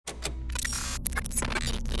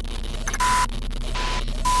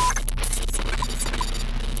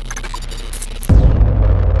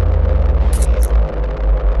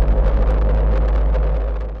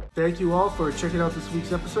thank you all for checking out this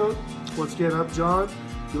week's episode. Once again, I'm John.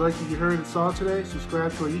 If you like what you heard and saw today,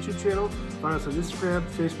 subscribe to our YouTube channel, find us on Instagram,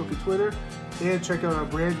 Facebook, and Twitter, and check out our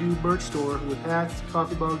brand new merch store with hats,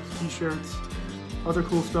 coffee mugs, t-shirts, other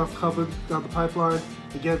cool stuff coming down the pipeline.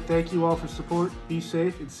 Again, thank you all for support. Be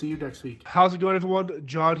safe and see you next week. How's it going, everyone?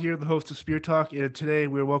 John here, the host of Spear Talk, and today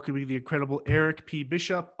we're welcoming the incredible Eric P.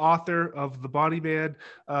 Bishop, author of The Body Man,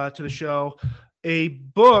 to the show. A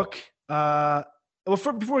book.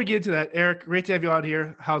 Before we get into that, Eric, great to have you on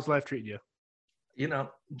here. How's life treating you? You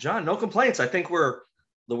know, John, no complaints. I think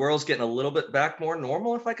the world's getting a little bit back more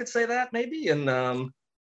normal, if I could say that, maybe. And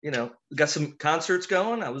we got some concerts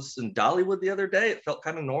going. I was in Dollywood the other day. It felt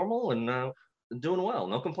kind of normal and doing well.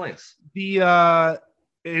 No complaints. I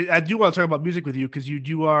do want to talk about music with you because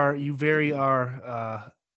you are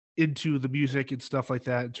into the music and stuff like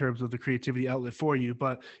that in terms of the creativity outlet for you.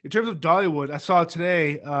 But in terms of Dollywood, I saw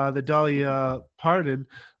today that Dolly Parton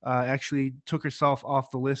actually took herself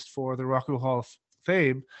off the list for the Rock and Roll Hall of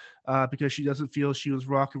Fame because she doesn't feel she was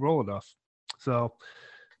rock and roll enough. So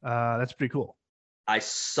that's pretty cool. I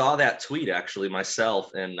saw that tweet actually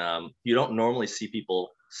myself, and you don't normally see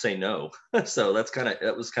people say no. So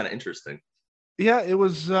that was kind of interesting. Yeah, it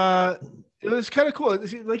was kind of cool.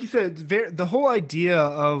 Like you said, the whole idea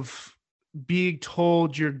of being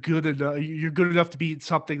told you're good enough to be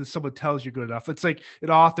something that someone tells you're good enough. It's like an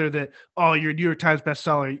author that, oh, you're a New York Times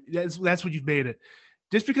bestseller. That's when you've made it.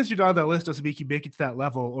 Just because you're not on that list doesn't make you make it to that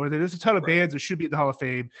level. Or there's a ton of bands that should be in the Hall of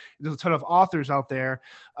Fame. There's a ton of authors out there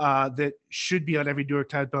that should be on every New York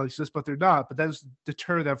Times bestseller list, but they're not. But that doesn't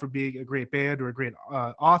deter them from being a great band or a great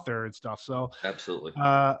author and stuff. So absolutely.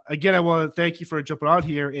 Again, I want to thank you for jumping on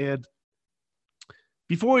here. And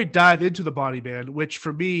before we dive into The Body Man, which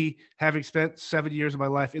for me, having spent 7 years of my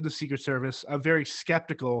life in the Secret Service, I'm very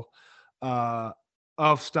skeptical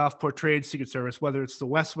of stuff portrayed Secret Service, whether it's the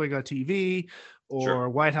West Wing on TV or Sure.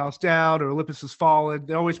 White House Down or Olympus Has Fallen.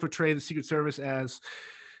 They always portray the Secret Service as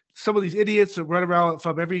some of these idiots that run around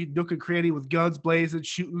from every nook and cranny with guns blazing,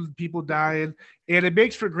 shooting, people dying, and it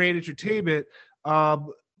makes for great entertainment.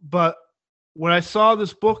 But when I saw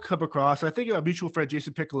this book come across, I think a mutual friend,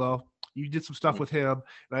 Jason Piccolo, you did some stuff with him,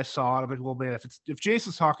 and I saw it. I'm like, well, man, if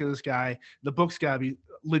Jason's talking to this guy, the book's got to be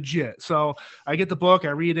legit. So I get the book, I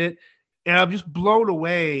read it, and I'm just blown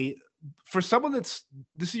away. For someone this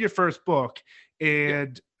is your first book,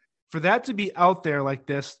 and for that to be out there like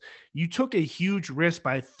this, you took a huge risk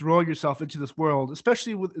by throwing yourself into this world,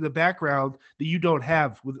 especially with the background that you don't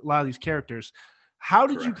have with a lot of these characters. How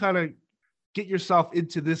did you kind of get yourself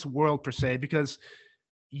into this world per se? Because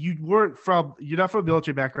you're not from a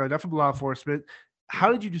military background, not from law enforcement.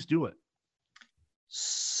 How did you just do it?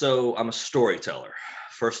 So I'm a storyteller.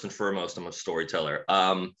 First and foremost, I'm a storyteller.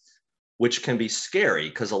 Which can be scary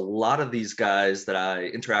because a lot of these guys that I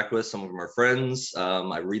interact with, some of them are friends,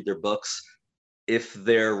 I read their books. If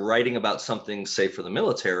they're writing about something, say for the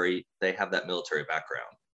military, they have that military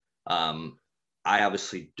background. I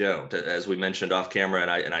obviously don't. As we mentioned off camera,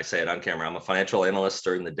 and I say it on camera, I'm a financial analyst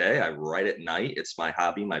during the day. I write at night. It's my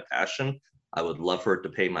hobby, my passion. I would love for it to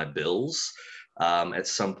pay my bills at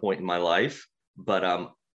some point in my life.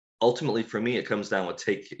 But ultimately for me, it comes down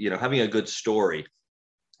to having a good story.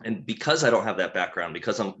 And because I don't have that background,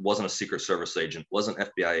 because I wasn't a Secret Service agent, wasn't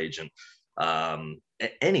FBI agent,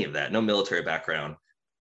 any of that, no military background,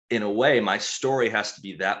 in a way, my story has to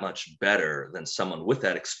be that much better than someone with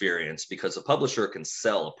that experience, because a publisher can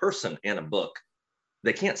sell a person and a book.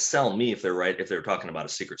 They can't sell me if they're talking about a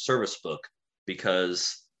Secret Service book,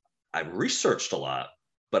 because I researched a lot,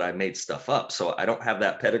 but I made stuff up. So I don't have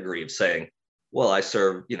that pedigree of saying, well, I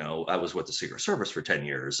served, I was with the Secret Service for 10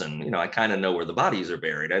 years and, I kind of know where the bodies are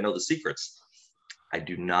buried. I know the secrets. I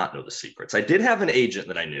do not know the secrets. I did have an agent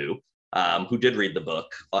that I knew who did read the book,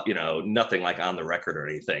 nothing like on the record or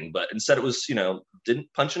anything, but instead it was,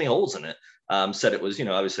 didn't punch any holes in it. Said it was,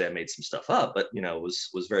 obviously I made some stuff up, but,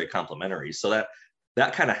 was very complimentary. So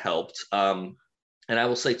that kind of helped. And I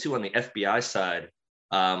will say too, on the FBI side,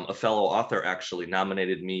 a fellow author actually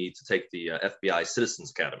nominated me to take the FBI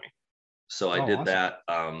Citizens Academy. So I did awesome. That.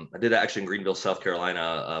 I did that actually in Greenville, South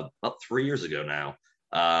Carolina, about 3 years ago now.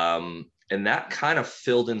 And that kind of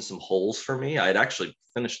filled in some holes for me. I had actually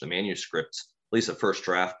finished the manuscript, at least a first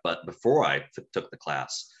draft, but before I took the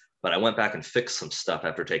class. But I went back and fixed some stuff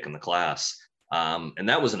after taking the class. And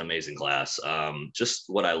that was an amazing class. Just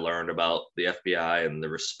what I learned about the FBI and the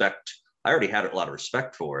respect. I already had a lot of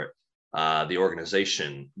respect for it, the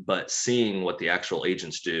organization, but seeing what the actual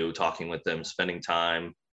agents do, talking with them, spending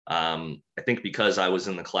time. I think because I was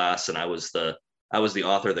in the class and I was the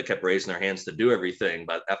author that kept raising their hands to do everything.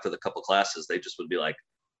 But after the couple classes, they just would be like,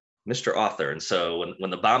 Mr. Author. And so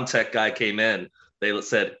when the bomb tech guy came in, they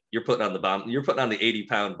said, you're putting on the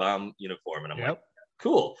 80-pound bomb uniform. And I'm like, Yep.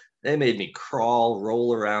 cool. They made me crawl,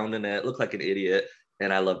 roll around in it, look like an idiot.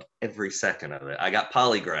 And I loved every second of it. I got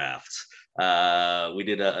polygraphed. We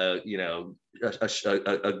did a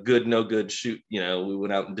good, no good shoot. We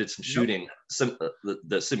went out and did some shooting,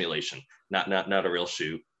 the simulation, not a real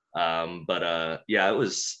shoot. Yeah, it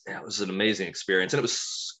was an amazing experience, and it was a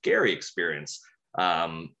scary experience.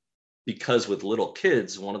 Because with little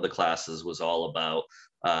kids, one of the classes was all about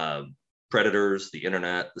predators, the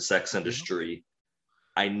internet, the sex industry.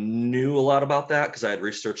 I knew a lot about that because I had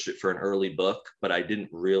researched it for an early book, but I didn't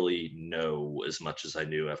really know as much as I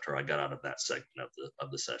knew after I got out of that segment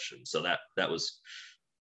of the session. So that was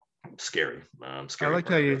scary. Scary.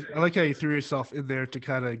 I like how you threw yourself in there to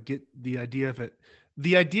kind of get the idea of it.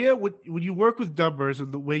 The idea when you work with numbers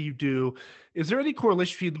and the way you do, is there any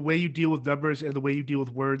correlation between the way you deal with numbers and the way you deal with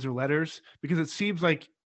words or letters? Because it seems like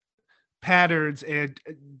patterns and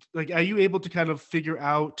like, are you able to kind of figure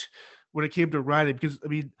out when it came to writing? Because I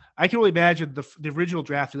mean, I can only imagine the original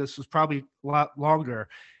draft of this was probably a lot longer.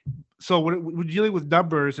 So when dealing with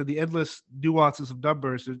numbers and the endless nuances of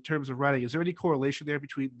numbers in terms of writing, is there any correlation there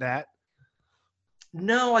between that?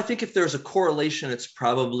 No, I think if there's a correlation, it's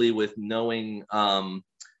probably with knowing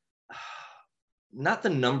not the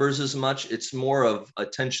numbers as much. It's more of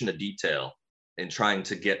attention to detail and trying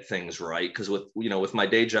to get things right. Because with my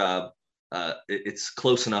day job, it's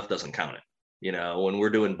close enough doesn't count it. When we're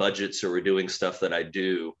doing budgets or we're doing stuff that I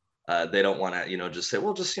do, they don't want to, just say,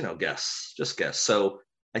 well, just guess. So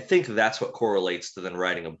I think that's what correlates to then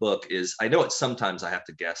writing a book. Is I know it sometimes I have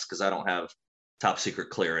to guess because I don't have top secret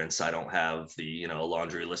clearance. I don't have the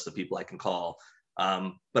laundry list of people I can call.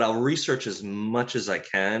 But I'll research as much as I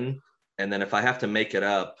can, and then if I have to make it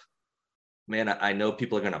up, man, I know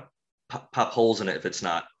people are gonna pop holes in it if it's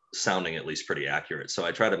not sounding at least pretty accurate. So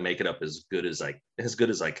I try to make it up as good as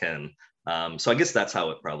I can. So I guess that's how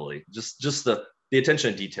it probably just the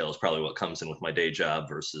attention to detail is probably what comes in with my day job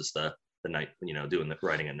versus the night, doing the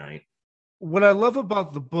writing at night. What I love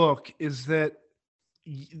about the book is that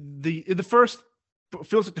in the first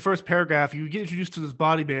feels like the first paragraph, you get introduced to this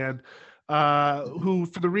body man, who,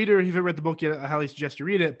 for the reader, if you haven't read the book yet, I highly suggest you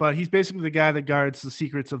read it. But he's basically the guy that guards the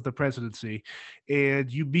secrets of the presidency. And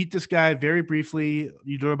you meet this guy very briefly.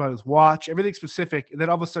 You learn about his watch, everything specific, and then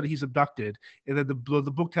all of a sudden he's abducted. And then the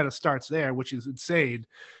book kind of starts there, which is insane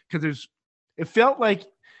because it felt like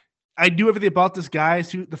I knew everything about this guy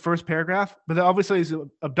through the first paragraph, but then obviously he's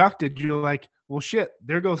abducted. You're like, well, shit,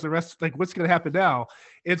 there goes the rest. Like, what's going to happen now?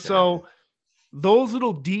 And so those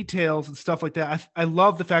little details and stuff like that, I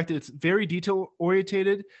love the fact that it's very detail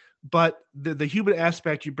orientated, but the human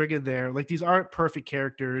aspect you bring in there, like these aren't perfect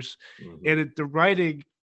characters. And the writing,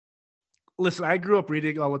 listen, I grew up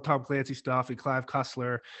reading all the Tom Clancy stuff and Clive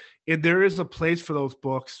Cussler, and there is a place for those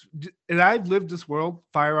books. And I've lived this world,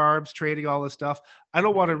 firearms, training, all this stuff. I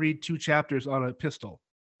don't want to read 2 chapters on a pistol.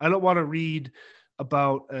 I don't want to read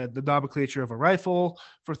about the nomenclature of a rifle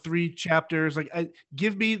for 3 chapters. Like,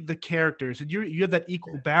 give me the characters, and you have that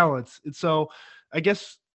equal balance. And so, I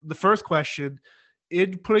guess the first question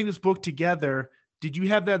in putting this book together, did you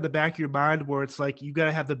have that in the back of your mind where it's like you got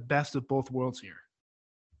to have the best of both worlds here?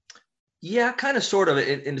 Yeah, kind of, sort of.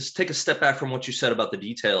 And just take a step back from what you said about the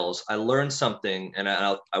details. I learned something, and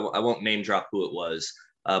I won't name drop who it was,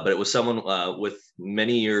 but it was someone with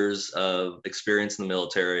many years of experience in the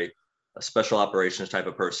military, a special operations type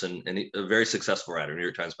of person, and a very successful writer, New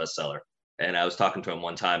York Times bestseller. And I was talking to him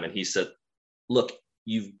one time, and he said, look,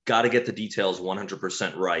 you've got to get the details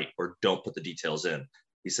 100% right, or don't put the details in.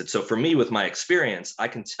 He said, so for me, with my experience, I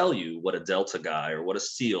can tell you what a Delta guy or what a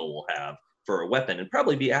SEAL will have for a weapon and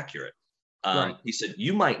probably be accurate. Right. He said,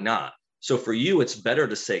 you might not. So for you, it's better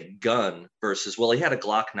to say gun versus, well, he had a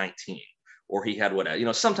Glock 19 or he had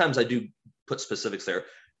whatever. Sometimes I do put specifics there.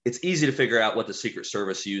 It's easy to figure out what the Secret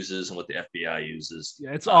Service uses and what the FBI uses.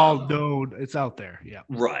 Yeah, it's all known. It's out there. Yeah.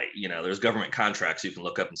 Right. There's government contracts you can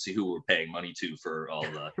look up and see who we're paying money to for all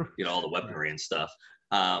the, all the weaponry and stuff.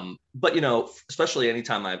 But, especially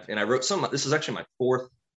anytime I wrote this is actually my 4th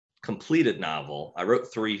completed novel. I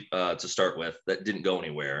wrote 3 to start with that didn't go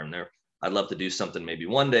anywhere. And I'd love to do something maybe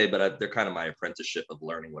one day, but they're kind of my apprenticeship of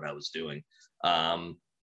learning what I was doing.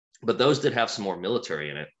 But those did have some more military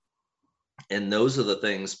in it. And those are the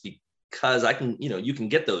things, because I can, you can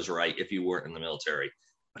get those right if you weren't in the military,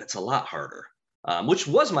 but it's a lot harder, which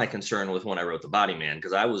was my concern with when I wrote The Body Man,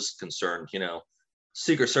 because I was concerned,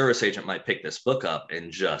 Secret Service agent might pick this book up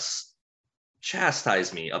and just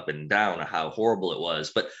chastise me up and down how horrible it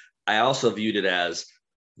was. But I also viewed it as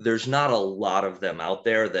there's not a lot of them out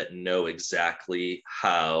there that know exactly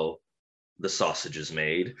how the sausage is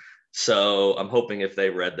made. So I'm hoping if they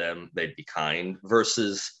read them, they'd be kind,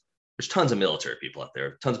 versus there's tons of military people out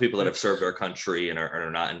there, tons of people that have served our country and are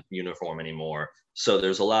not in uniform anymore. So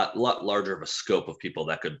there's a lot larger of a scope of people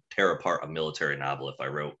that could tear apart a military novel if I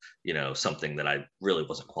wrote, something that I really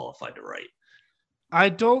wasn't qualified to write. I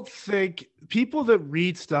don't think people that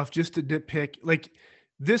read stuff just to nitpick, like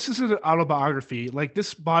this isn't an autobiography. Like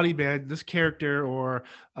this body man, this character, or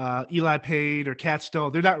Eli Payne or Cat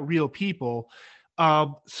Stone, they're not real people.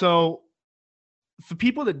 So for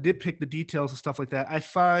people that nitpick the details and stuff like that, I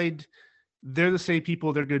find they're the same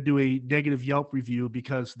people that are going to do a negative Yelp review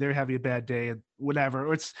because they're having a bad day and whatever.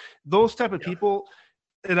 Or it's those type of Yeah. people.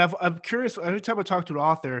 And I'm curious, every time I talk to an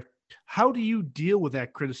author, how do you deal with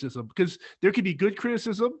that criticism? Because there can be good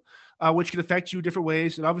criticism, which can affect you in different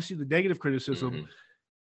ways, and obviously the negative criticism. Mm-hmm.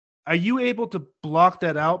 Are you able to block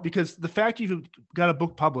that out? Because the fact you've got a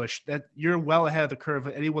book published, that you're well ahead of the curve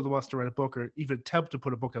of anyone that wants to write a book or even attempt to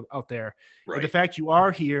put a book out there. Right. And the fact you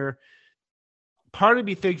are here, part of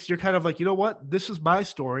me thinks you're kind of like, you know what? This is my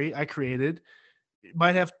story I created. It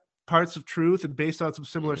might have parts of truth and based on some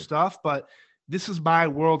similar Mm-hmm. stuff, but this is my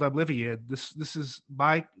world I'm living in. This is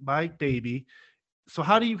my baby. So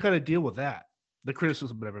how do you kind of deal with that? The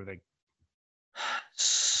criticism and everything.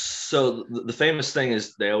 So the famous thing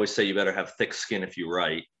is they always say you better have thick skin if you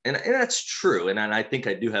write, and that's true. And I think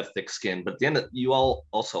I do have thick skin, but at the end of, you all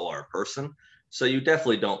also are a person, so you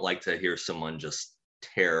definitely don't like to hear someone just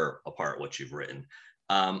tear apart what you've written.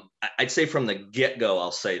 I'd say from the get-go, I'll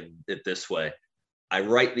say it this way: I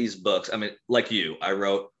write these books. I mean, like you, I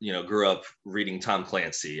wrote, grew up reading Tom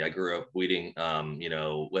Clancy. I grew up reading,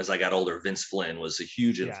 as I got older, Vince Flynn was a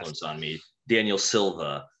huge influence on me. Daniel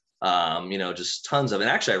Silva. Just tons of, and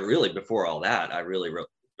actually, before all that, I really read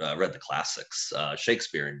the classics,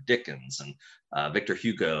 Shakespeare and Dickens and Victor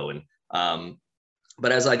Hugo.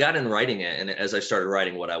 But as I got in writing it, and as I started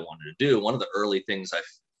writing what I wanted to do, one of the early things I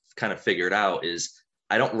kind of figured out is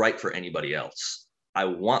I don't write for anybody else. I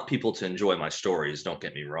want people to enjoy my stories. Don't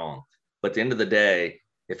get me wrong. But at the end of the day,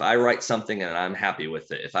 if I write something and I'm happy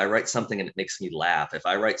with it, if I write something and it makes me laugh, if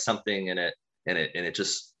I write something and it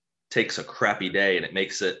just takes a crappy day and it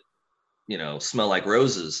makes it, smell like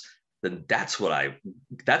roses, then that's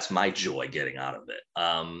my joy getting out of it.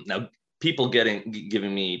 Now people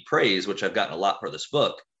giving me praise, which I've gotten a lot for this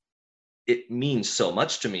book, it means so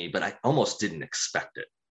much to me, but I almost didn't expect it.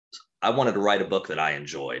 I wanted to write a book that I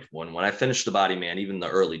enjoyed. When I finished The Body Man, even the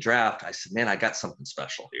early draft, I said, man, I got something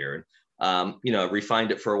special here. And,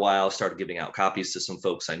 refined it for a while, started giving out copies to some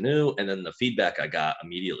folks I knew. And then the feedback I got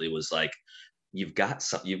immediately was like, you've got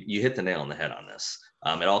some, you hit the nail on the head on this.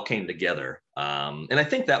 It all came together. And I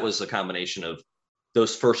think that was a combination of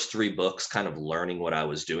those first 3 books, kind of learning what I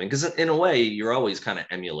was doing. Because in a way, you're always kind of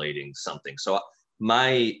emulating something. So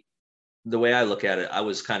the way I look at it, I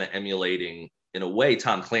was kind of emulating, in a way,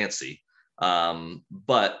 Tom Clancy.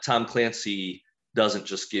 But Tom Clancy doesn't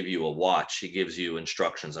just give you a watch. He gives you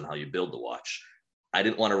instructions on how you build the watch. I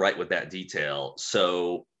didn't want to write with that detail.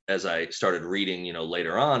 So as I started reading,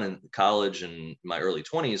 later on in college and my early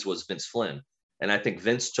 20s, was Vince Flynn. And I think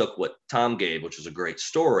Vince took what Tom gave, which was a great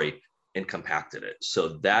story, and compacted it.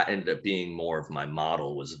 So that ended up being more of my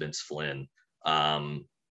model, was Vince Flynn, and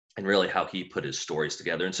really how he put his stories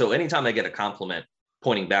together. And so anytime I get a compliment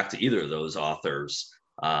pointing back to either of those authors,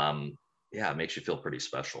 it makes you feel pretty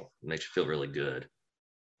special. It makes you feel really good.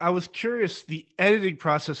 I was curious, the editing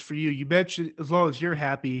process for you. You mentioned as long as you're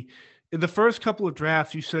happy. In the first couple of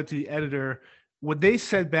drafts you sent to the editor, when they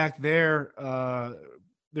send back their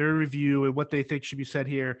review and what they think should be said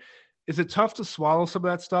here, is it tough to swallow some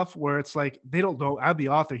of that stuff where it's like they don't know I'm the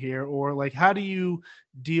author here? Or like, how do you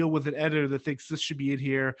deal with an editor that thinks this should be in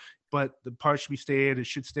here, but the part should be staying, it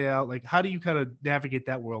should stay out? Like, how do you kind of navigate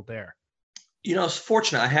that world there? It's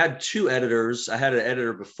fortunate. I had 2 editors. I had an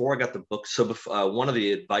editor before I got the book. So one of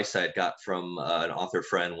the advice I had got from an author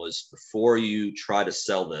friend was, before you try to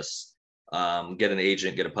sell this, get an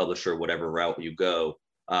agent, get a publisher, whatever route you go,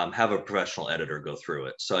 have a professional editor go through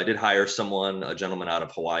it. So I did hire someone, a gentleman out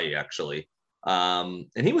of Hawaii, actually. And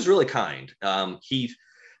he was really kind.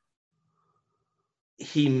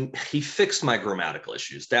 He fixed my grammatical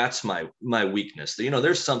issues. That's my weakness.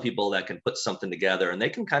 There's some people that can put something together and they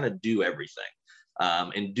can kind of do everything,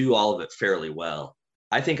 and do all of it fairly well.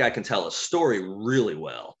 I think I can tell a story really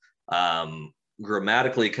well.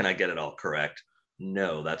 Grammatically, can I get it all correct?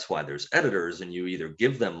 No. That's why there's editors, and you either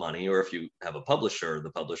give them money, or if you have a publisher,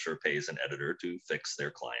 the publisher pays an editor to fix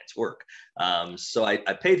their client's work. So I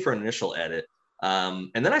paid for an initial edit, and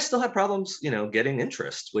then I still had problems, getting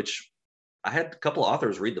interest, which I had a couple of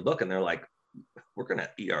authors read the book and they're like, we're going to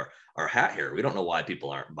eat our hat here. We don't know why people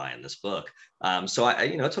aren't buying this book. So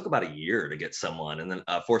it took about a year to get someone. And then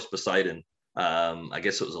Force Poseidon, I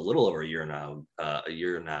guess it was a little over a year now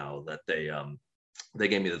that they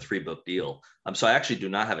gave me the 3-book deal. So I actually do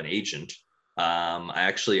not have an agent. I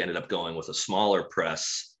actually ended up going with a smaller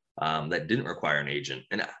press that didn't require an agent.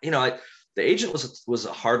 And, the agent was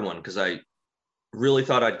a hard one because I really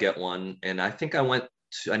thought I'd get one. And I think I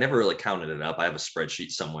never really counted it up. I have a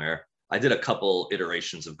spreadsheet somewhere. I did a couple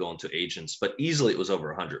iterations of going to agents, but easily it was over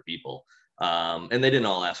 100 people. And they didn't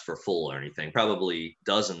all ask for full or anything. Probably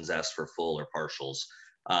dozens asked for full or partials.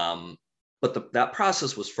 But that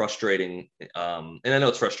process was frustrating. And I know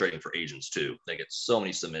it's frustrating for agents too. They get so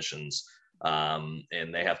many submissions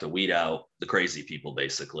and they have to weed out the crazy people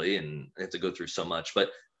basically, and they have to go through so much. But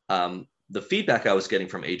the feedback I was getting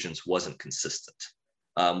from agents wasn't consistent.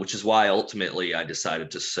 Which is why ultimately I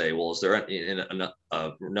decided to say, well, is there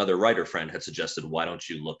another writer friend had suggested, why don't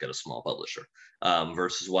you look at a small publisher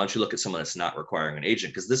versus why don't you look at someone that's not requiring an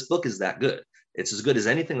agent? Because this book is that good. It's as good as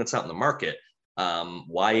anything that's out in the market.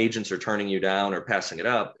 Why agents are turning you down or passing it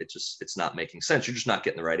up, it's not making sense. You're just not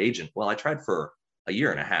getting the right agent. Well, I tried for a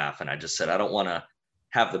year and a half and I just said, I don't want to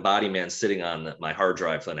have the body man sitting on my hard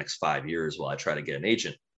drive for the next 5 years while I try to get an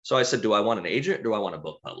agent. So I said, do I want an agent or do I want a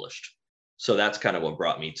book published? So that's kind of what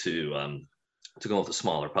brought me to go with a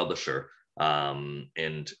smaller publisher,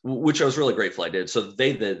 and which I was really grateful I did. So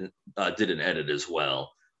they then did an edit as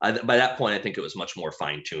well. By that point, I think it was much more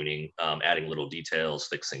fine tuning, adding little details,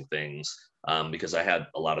 fixing things, because I had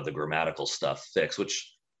a lot of the grammatical stuff fixed,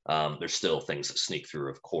 which there's still things that sneak through,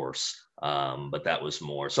 of course, but that was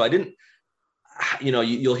more. So I didn't.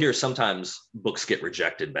 You'll hear sometimes books get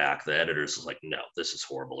rejected back. The editors is like, no, this is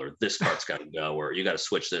horrible, or this part's got to go, or you got to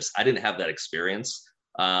switch this. I didn't have that experience.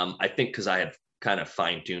 I think because I had kind of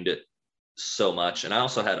fine tuned it so much, and I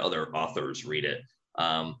also had other authors read it.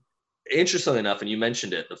 Interestingly enough, and you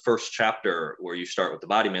mentioned it, the first chapter where you start with the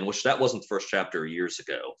body man, which that wasn't the first chapter years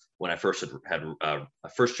ago. When I first had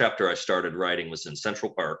first chapter I started writing was in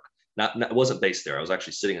Central Park. It wasn't based there. I was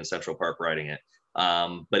actually sitting in Central Park writing it.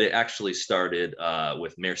 But it actually started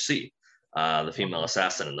with Merci, the female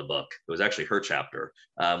assassin in the book. It was actually her chapter,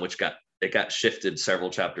 which got shifted several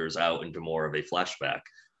chapters out into more of a flashback.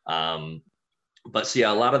 But see,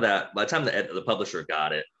 a lot of that, by the time the publisher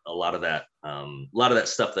got it, a lot of that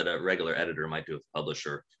stuff that a regular editor might do with a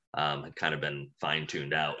publisher had kind of been fine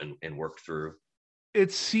tuned out and worked through.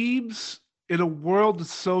 It seems in a world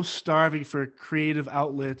that's so starving for a creative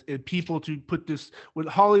outlet and people to put this, when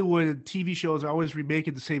Hollywood and TV shows are always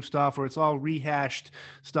remaking the same stuff or it's all rehashed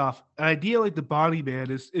stuff, an idea like the Body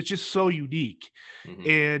Man it's just so unique. Mm-hmm.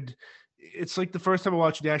 And it's like the first time I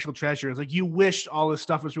watched National Treasure, it's like you wished all this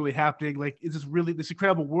stuff was really happening. Like, is this really this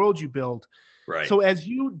incredible world you build? Right. So as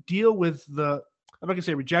you deal with I'm not gonna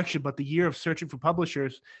say rejection, but the year of searching for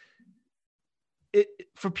publishers,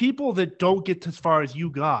 for people that don't get as far as you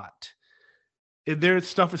got, and their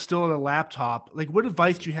stuff is still on a laptop, like what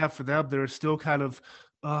advice do you have for them that are still kind of,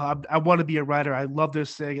 I want to be a writer, I love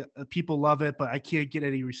this thing, people love it, but I can't get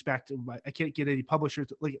any respect, I can't get any publishers.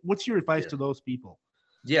 Like, what's your advice to those people?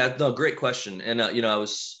 Yeah, no, great question. And, I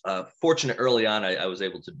was fortunate early on, I was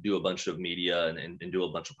able to do a bunch of media and do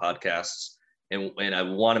a bunch of podcasts. And I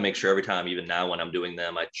want to make sure every time, even now when I'm doing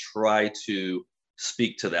them, I try to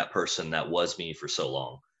speak to that person that was me for so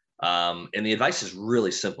long. And the advice is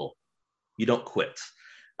really simple. You don't quit.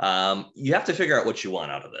 You have to figure out what you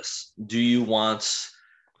want out of this. Do you want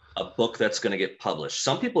a book that's going to get published?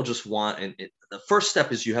 Some people just want, and the first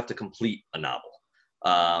step is you have to complete a novel.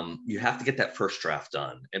 You have to get that first draft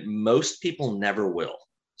done. And most people never will.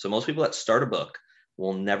 So most people that start a book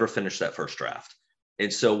will never finish that first draft.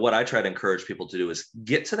 And so what I try to encourage people to do is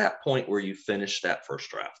get to that point where you finish that first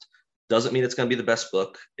draft. Doesn't mean it's going to be the best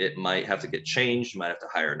book. It might have to get changed. You might have to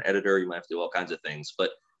hire an editor. You might have to do all kinds of things. But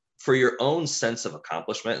for your own sense of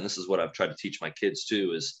accomplishment, and this is what I've tried to teach my kids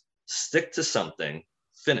too, is stick to something,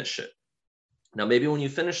 finish it. Now, maybe when you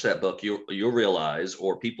finish that book, you'll realize,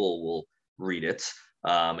 or people will read it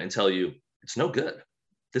and tell you, it's no good.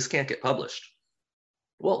 This can't get published.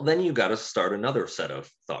 Well, then you got to start another set of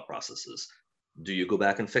thought processes. Do you go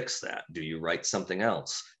back and fix that? Do you write something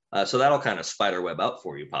else? So that'll kind of spider web out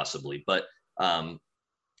for you possibly. But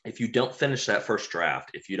if you don't finish that first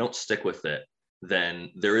draft, if you don't stick with it, then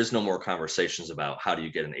there is no more conversations about how do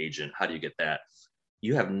you get an agent? How do you get that?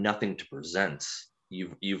 You have nothing to present.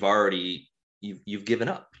 You've given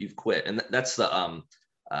up. You've quit. And that's the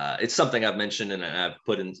it's something I've mentioned and I've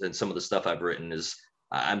put in some of the stuff I've written is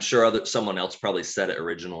I'm sure someone else probably said it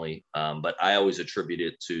originally, but I always attribute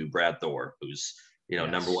it to Brad Thor, who's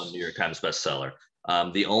number one Yes. New York Times bestseller.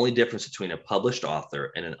 The only difference between a published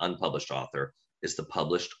author and an unpublished author is the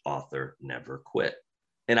published author never quit.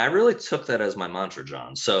 And I really took that as my mantra,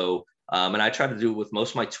 John. So, and I try to do with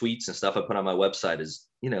most of my tweets and stuff I put on my website is,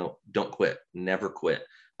 don't quit, never quit.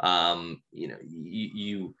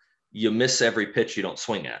 You miss every pitch you don't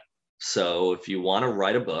swing at. So if you want to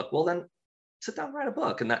write a book, well, then sit down and write a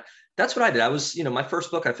book. And that's what I did. I was, my first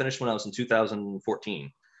book I finished when I was in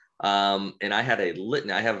 2014. And I had a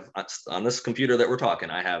litany. I have on this computer that we're talking,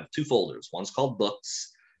 I have two folders. One's called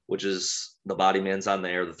books, which is The Body Man's on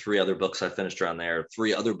there. The three other books I finished are on there.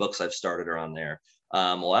 Three other books I've started are on there.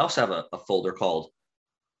 Well, I also have a folder called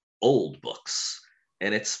old books.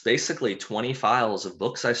 And it's basically 20 files of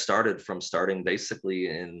books I started from starting basically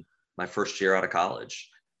in my first year out of college.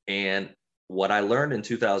 And what I learned in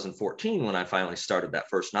 2014 when I finally started that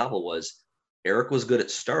first novel was Eric was good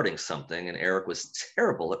at starting something and Eric was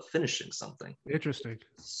terrible at finishing something. Interesting.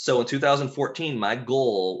 So in 2014, my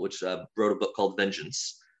goal, which I wrote a book called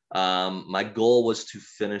Vengeance, my goal was to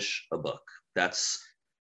finish a book.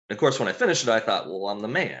 Of course, when I finished it, I thought, well, I'm the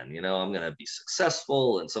man, I'm going to be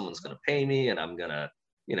successful and someone's going to pay me and I'm going to,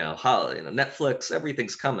 Netflix,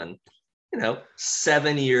 everything's coming.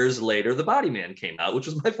 7 years later, The Body Man came out, which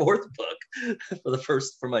was my fourth book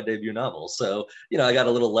for my debut novel. So, I got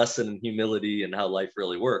a little lesson in humility and how life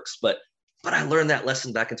really works. But I learned that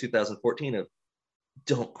lesson back in 2014 of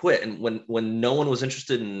don't quit. And when no one was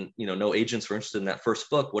interested in, no agents were interested in that first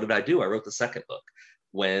book, what did I do? I wrote the second book.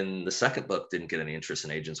 When the second book didn't get any interest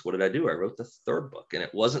in agents, what did I do? I wrote the third book. And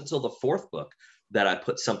it wasn't until the fourth book that I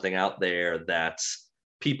put something out there that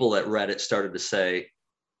people that read it started to say,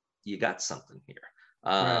 you got something here.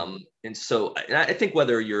 Right. And so I think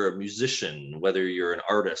whether you're a musician, whether you're an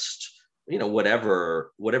artist,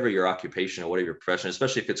 whatever your occupation or whatever your profession,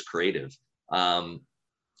 especially if it's creative,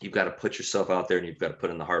 you've got to put yourself out there and you've got to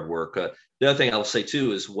put in the hard work. The other thing I'll say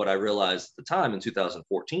too is what I realized at the time in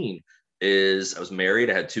 2014 is I was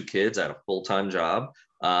married, I had 2 kids, I had a full-time job.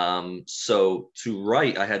 So to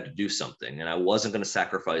write, I had to do something and I wasn't going to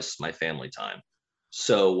sacrifice my family time.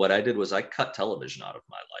 So what I did was I cut television out of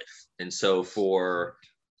my life. And so from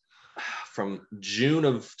June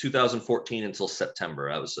of 2014 until September,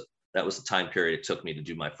 that was the time period it took me to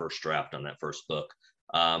do my first draft on that first book.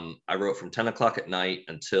 I wrote from 10 o'clock at night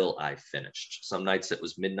until I finished. Some nights it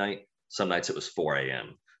was midnight, some nights it was 4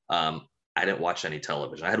 a.m. I didn't watch any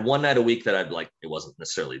television. I had one night a week that it wasn't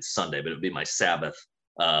necessarily Sunday, but it would be my Sabbath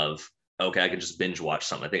of, okay, I could just binge watch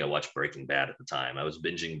something. I think I watched Breaking Bad at the time. I was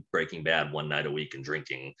binging Breaking Bad one night a week and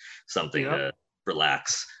drinking something to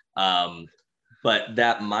relax. But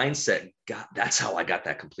that mindset that's how I got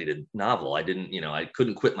that completed novel. I didn't, I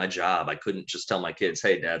couldn't quit my job. I couldn't just tell my kids,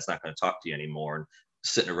 hey, dad's not going to talk to you anymore and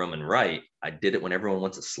sit in a room and write. I did it when everyone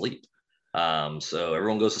went to sleep. So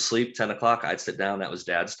everyone goes to sleep, 10 o'clock, I'd sit down. That was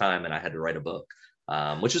dad's time. And I had to write a book,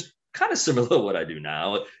 which is kind of similar to what I do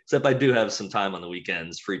now, except I do have some time on the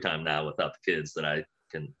weekends, free time now without the kids that I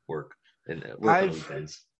can work on the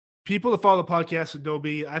weekends. People that follow the podcast know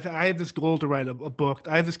me. I have this goal to write a book.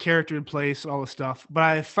 I have this character in place, all this stuff. But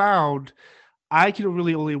I found I can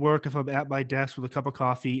really only work if I'm at my desk with a cup of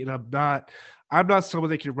coffee, and I'm not someone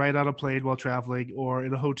that can write on a plane while traveling or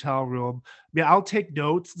in a hotel room. I mean, I'll take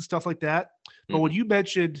notes and stuff like that. But when you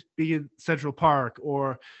mentioned being in Central Park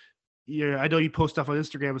or I know you post stuff on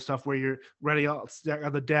Instagram and stuff where you're running on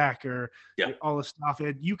the deck or all this stuff,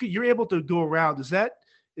 and you're able to go around.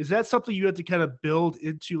 Is that something you had to kind of build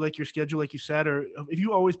into like your schedule, like you said, or if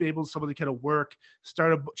you always been able to someone to kind of work,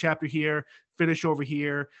 start a chapter here, finish over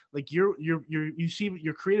here, like you see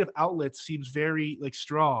your creative outlet seems very like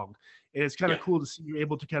strong, and it's kind of cool to see you're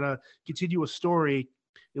able to kind of continue a story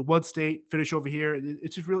in one state, finish over here.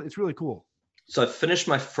 It's really cool. So I finished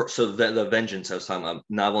my first, the Vengeance I was talking about,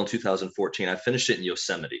 novel in 2014. I finished it in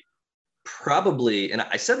Yosemite. Probably, and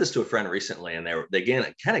I said this to a friend recently, and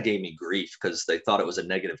they kind of gave me grief because they thought it was a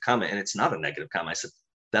negative comment, and it's not a negative comment. I said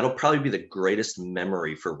that'll probably be the greatest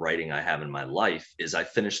memory for writing I have in my life. Is I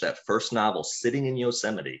finished that first novel sitting in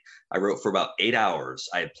Yosemite. I wrote for about 8 hours.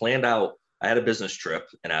 I had planned out. I had a business trip,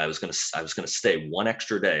 and I was gonna stay one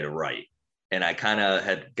extra day to write. And I kind of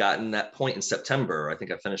had gotten that point in September. I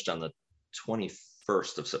think I finished on the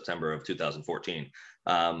 21st of September of 2014.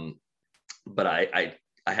 But I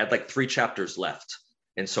had like 3 chapters left.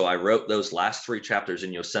 And so I wrote those last 3 chapters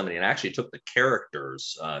in Yosemite, and I actually took the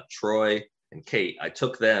characters, Troy and Kate, I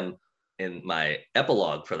took them in my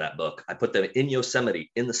epilogue for that book. I put them in Yosemite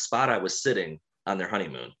in the spot I was sitting on their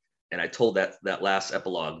honeymoon. And I told that last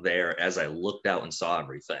epilogue there as I looked out and saw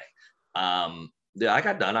everything. I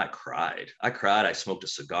got done. I cried. I smoked a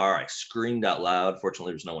cigar. I screamed out loud.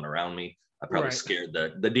 Fortunately, there's no one around me. I probably Right. scared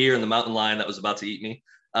the deer and the mountain lion that was about to eat me.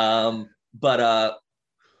 But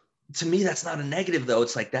to me, that's not a negative though.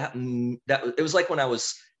 It's like that it was like when I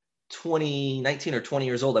was 19 or 20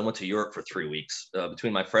 years old, I went to Europe for 3 weeks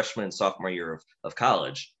between my freshman and sophomore year of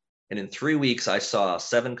college. And in 3 weeks, I saw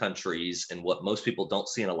 7 countries and what most people don't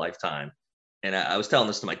see in a lifetime. And I was telling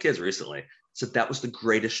this to my kids recently. So that was the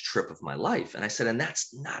greatest trip of my life. And I said, and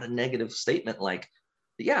that's not a negative statement. Like,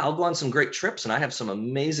 yeah, I'll go on some great trips and I have some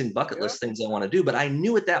amazing bucket list things I want to do. But I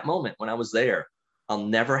knew at that moment when I was there, I'll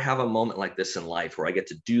never have a moment like this in life where I get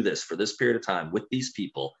to do this for this period of time with these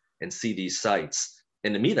people and see these sites.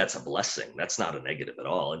 And to me, that's a blessing. That's not a negative at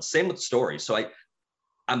all. And same with stories. So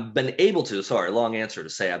I've been able to, sorry, long answer to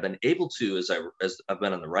say, I've been able to, as I've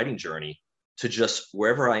been on the writing journey, to just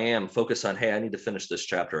wherever I am, focus on, hey, I need to finish this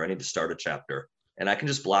chapter. I need to start a chapter. And I can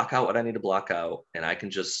just block out what I need to block out. And I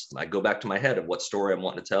go back to my head of what story I'm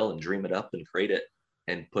wanting to tell and dream it up and create it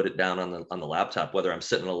and put it down on the laptop, whether I'm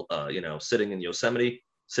sitting, sitting in Yosemite,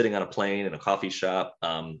 sitting on a plane in a coffee shop.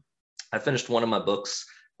 I finished one of my books,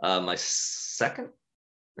 my second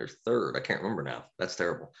or third, I can't remember now. That's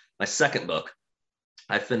terrible. My second book,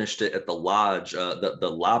 I finished it at the lodge, the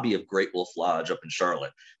lobby of Great Wolf Lodge up in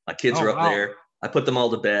Charlotte. My kids are up there. I put them all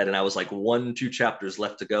to bed, and I was like 1-2 chapters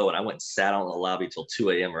left to go, and I went and sat out in the lobby till 2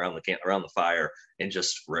 a.m. around the fire and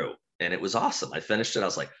just wrote, and it was awesome. I finished it. I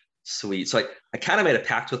was like, sweet. So I kind of made a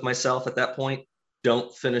pact with myself at that point.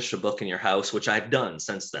 Don't finish a book in your house, which I've done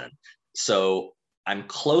since then. So I'm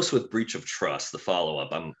close with Breach of Trust, the follow-up.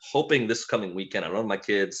 I'm hoping this coming weekend. I don't know my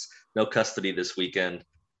kids, no custody this weekend.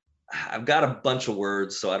 I've got a bunch of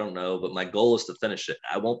words, so I don't know, but my goal is to finish it.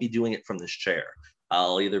 I won't be doing it from this chair.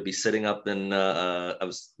 I'll either be sitting up in,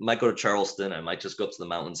 might go to Charleston. I might just go up to the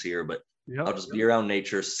mountains here, but I'll just be around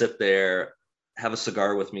nature, sit there, have a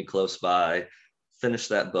cigar with me close by, finish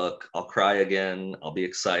that book. I'll cry again. I'll be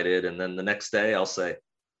excited. And then the next day I'll say,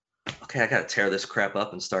 okay, I got to tear this crap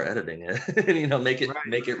up and start editing it and, make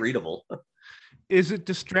it readable. Is it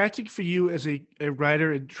distracting for you as a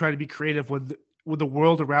writer and trying to be creative when the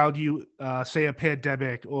world around you, say a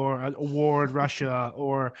pandemic or a war in Russia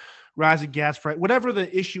or rising gas price, whatever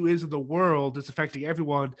the issue is in the world that's affecting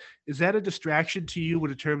everyone, is that a distraction to you when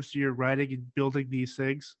it comes to your writing and building these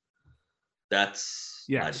things? That's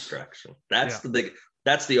my distraction. That's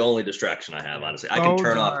that's the only distraction I have, honestly. I can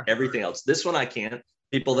turn off everything else. This one I can't.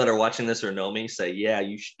 People that are watching this or know me say, yeah,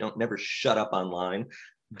 you don't never shut up online.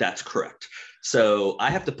 That's correct. So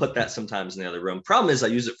I have to put that sometimes in the other room. Problem is I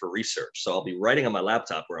use it for research. So I'll be writing on my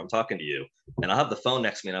laptop where I'm talking to you, and I'll have the phone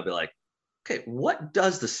next to me and I'll be like, okay, what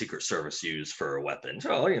does the Secret Service use for a weapon?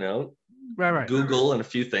 So, Google and a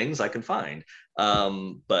few things I can find.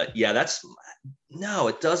 But yeah, no,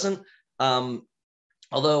 it doesn't.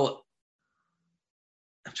 Although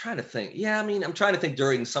I'm trying to think. Yeah, I'm trying to think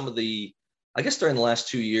during during the last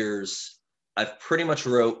 2 years, I've pretty much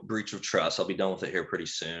wrote Breach of Trust. I'll be done with it here pretty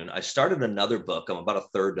soon. I started another book. I'm about a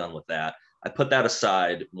third done with that. I put that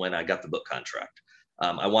aside when I got the book contract.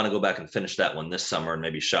 I want to go back and finish that one this summer and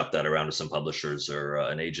maybe shop that around to some publishers or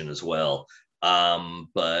an agent as well.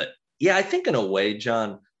 But yeah, I think in a way,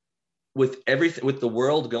 John, with everything, with the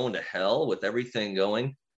world going to hell, with everything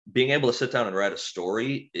going, being able to sit down and write a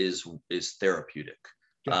story is therapeutic.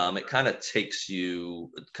 It kind of takes you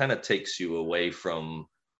away from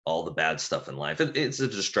all the bad stuff in life. It's a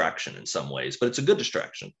distraction in some ways, but it's a good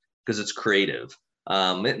distraction because it's creative.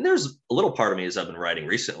 And there's a little part of me as I've been writing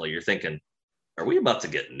recently, you're thinking, are we about to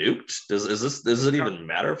get nuked? Does it even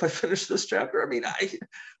matter if I finish this chapter?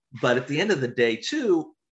 But at the end of the day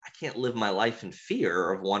too, I can't live my life in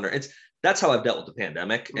fear of wonder. That's how I've dealt with the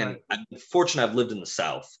pandemic. Right. And I'm fortunate I've lived in the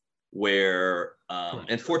South where,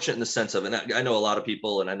 and fortunate in the sense of, and I know a lot of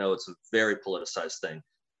people, and I know it's a very politicized thing,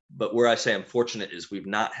 but where I say I'm fortunate is we've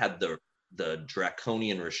not had the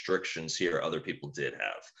draconian restrictions here other people did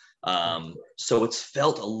have. So it's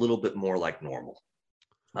felt a little bit more like normal.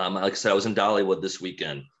 Like I said, I was in Dollywood this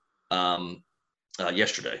weekend,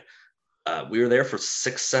 yesterday. We were there for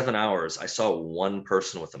 6-7 hours. I saw one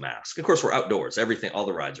person with a mask. Of course, we're outdoors. All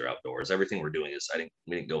the rides are outdoors. Everything we're doing is, we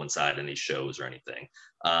didn't go inside any shows or anything.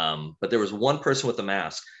 But there was one person with a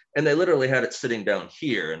mask, and they literally had it sitting down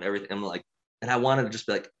here and everything. I'm like, and I wanted to just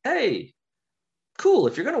be like, hey, cool.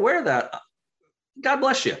 If you're going to wear that, God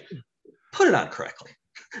bless you. Put it on correctly,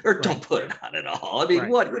 or don't put it on at all.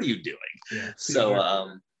 What are you doing? Yeah,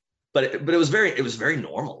 so, but it was very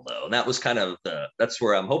normal though. And that was kind of that's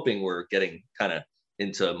where I'm hoping we're getting kind of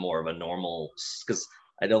into more of a normal, because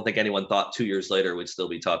I don't think anyone thought 2 years later we'd still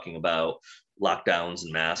be talking about lockdowns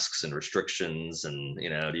and masks and restrictions. And,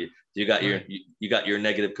 you got your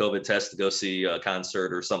negative COVID test to go see a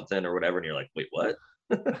concert or something or whatever. And you're like, wait, what?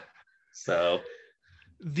 So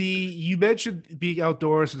You mentioned being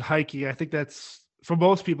outdoors and hiking. I think that's for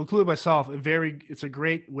most people, including myself, it's a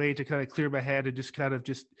great way to kind of clear my head and just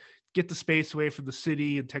get the space away from the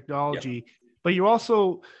city and yeah. technology. But you're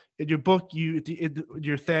also in your book, in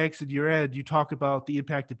your thanks and your end, you talk about the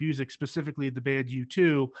impact of music, specifically the band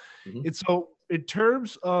U2. Mhm. And so, in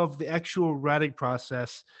terms of the actual writing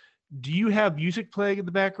process, do you have music playing in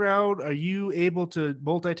the background? Are you able to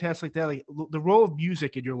multitask like that? Like the role of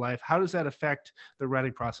music in your life, how does that affect the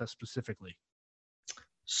writing process specifically?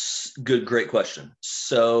 Great question.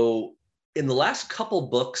 So in the last couple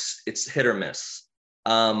books, it's hit or miss.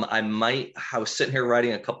 I was sitting here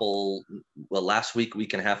writing last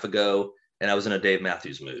week and a half ago, and I was in a Dave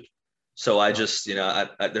Matthews mood. So I Oh, just,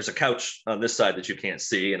 there's a couch on this side that you can't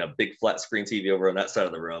see, and a big flat screen TV over on that side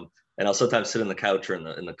of the room. And I'll sometimes sit in the couch or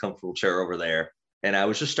in the comfortable chair over there. And I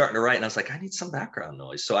was just starting to write, and I was like, I need some background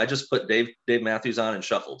noise. So I just put Dave Matthews on and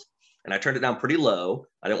shuffled, and I turned it down pretty low.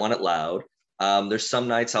 I didn't want it loud. There's some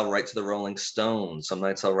nights I'll write to the Rolling Stones. Some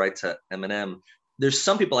nights I'll write to Eminem. There's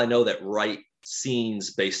some people I know that write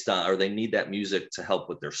scenes based on, or they need that music to help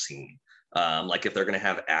with their scene. Like if they're going to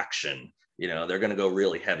have action, they're going to go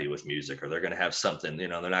really heavy with music, or they're going to have something, they're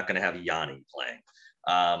not going to have Yanni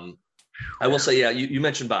playing. I will say, yeah, you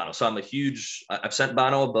mentioned Bono. So I've sent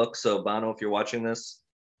Bono a book. So Bono, if you're watching this,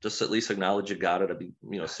 just at least acknowledge you got it. I'd be,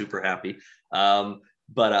 super happy. I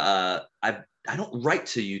don't write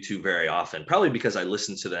to U2 very often, probably because I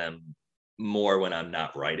listen to them more when I'm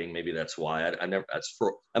not writing. Maybe that's why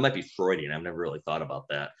I might be Freudian. I've never really thought about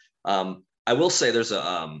that. I will say there's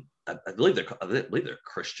I believe they're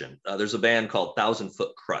Christian. There's a band called Thousand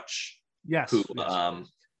Foot Crutch, who, yes, yes.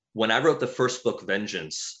 when I wrote the first book,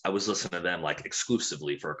 Vengeance, I was listening to them like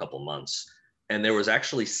exclusively for a couple months. And there was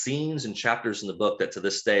actually scenes and chapters in the book that to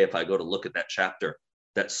this day, if I go to look at that chapter,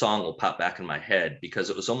 that song will pop back in my head because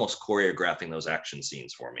it was almost choreographing those action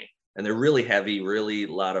scenes for me. And they're really heavy, really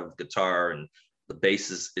a lot of guitar, and the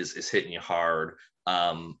bass is hitting you hard.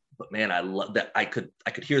 But man, I love that. I could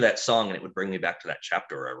hear that song and it would bring me back to that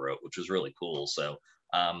chapter I wrote, which was really cool. So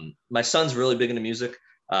my son's really big into music.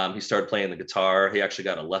 He started playing the guitar. He actually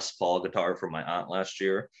got a Les Paul guitar from my aunt last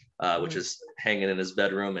year, which is hanging in his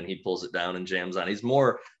bedroom, and he pulls it down and jams on. He's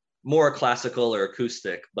more classical or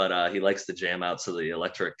acoustic, but he likes to jam out to the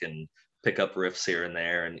electric and pick up riffs here and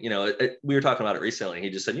there. And we were talking about it recently.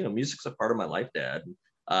 He just said, music's a part of my life, Dad.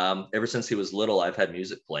 Ever since he was little, I've had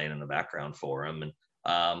music playing in the background for him, and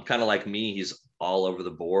kind of like me, he's all over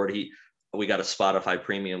the board. We got a Spotify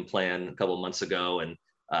premium plan a couple of months ago, and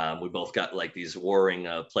we both got like these warring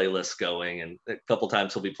playlists going, and a couple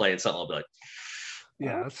times he'll be playing something. I'll be like,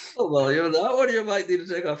 Yeah, "Oh well, that one you might need to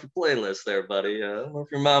take off your playlist there, buddy. I don't know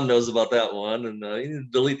if your mom knows about that one, and you need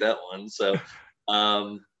to delete that one." So,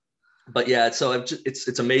 but yeah, so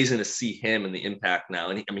it's amazing to see him and the impact now.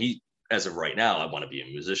 And he as of right now, I want to be a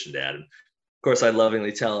musician, Dad. And of course, I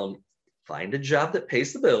lovingly tell him, find a job that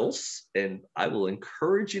pays the bills, and I will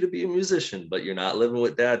encourage you to be a musician, but you're not living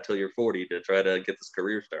with Dad till you're 40 to try to get this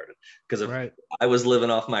career started. Because if right. I was living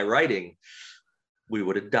off my writing, we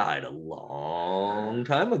would have died a long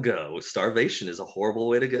time ago. Starvation is a horrible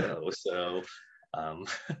way to go. So um,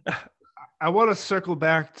 I want to circle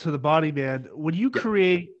back to the Body Man. When you yeah.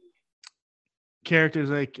 create characters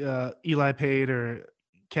like Eli Payne or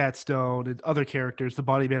Cat Stone and other characters, the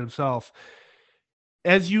Body Man himself,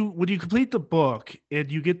 when you complete the book and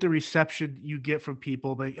you get the reception you get from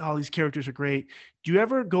people like, oh, these characters are great, do you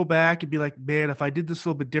ever go back and be like, man, if I did this a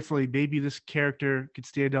little bit differently, maybe this character could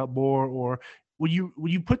stand out more? Or when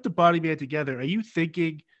you put the Body Man together, are you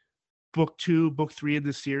thinking book 2, book 3 in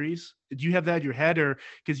this series? Do you have that in your head, or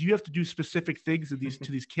because you have to do specific things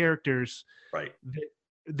to these characters Right.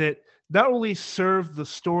 that not only serve the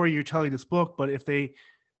story you're telling this book, but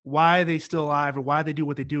why they still alive or why they do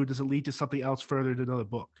what they do, does it lead to something else further in another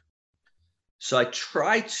book? So I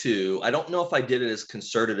don't know if I did it as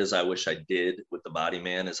concerted as I wish I did with the Body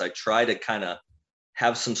Man, as I try to kind of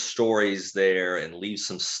have some stories there and leave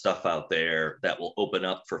some stuff out there that will open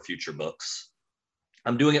up for future books.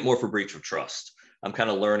 I'm doing it more for Breach of Trust. I'm kind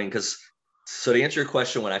of learning so to answer your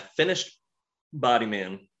question, when I finished Body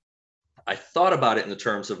Man, I thought about it in the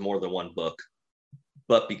terms of more than one book,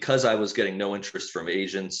 but because I was getting no interest from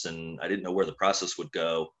agents and I didn't know where the process would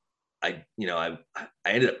go, I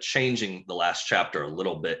ended up changing the last chapter a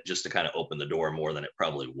little bit just to kind of open the door more than it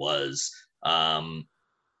probably was.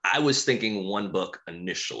 I was thinking one book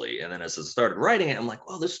initially, and then as I started writing it, I'm like,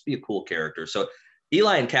 well, this would be a cool character. So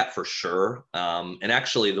Eli and Cat for sure. And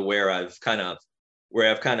actually, where I've kind of,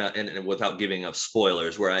 and without giving up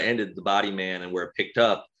spoilers, where I ended the Body Man and where it picked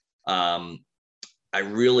up, I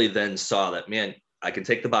really then saw that, man, I can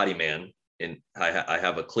take the Body Man, and I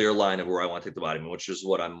have a clear line of where I want to take the Body Man, which is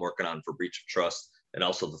what I'm working on for Breach of Trust, and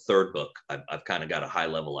also the third book. I've kind of got a high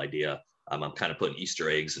level idea. I'm kind of putting Easter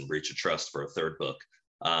eggs in Breach of Trust for a third book.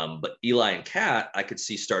 But Eli and Kat, I could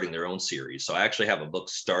see starting their own series. So I actually have a book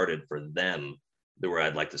started for them where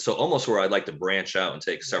I'd like to, so almost where I'd like to branch out and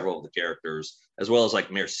take several of the characters, as well as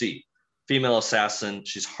like Merci, female assassin.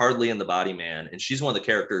 She's hardly in the Body Man. And she's one of the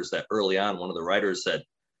characters that early on, one of the writers said,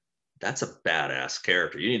 that's a badass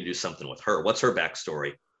character. You need to do something with her. What's her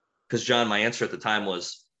backstory? Because John, my answer at the time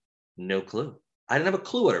was no clue. I didn't have a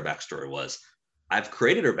clue what her backstory was. I've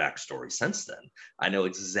created her backstory since then. I know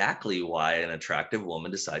exactly why an attractive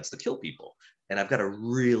woman decides to kill people. And I've got a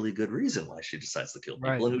really good reason why she decides to kill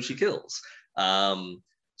people and who she kills.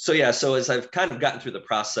 So yeah, so as I've kind of gotten through the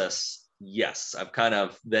process, yes, I've kind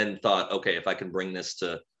of then thought, okay, if I can bring this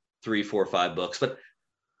to 3, 4, 5 books. But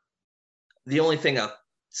the only thing I'll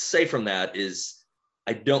say from that is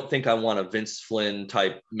I don't think I want a Vince Flynn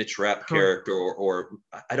type Mitch Rapp character, or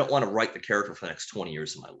I don't want to write the character for the next 20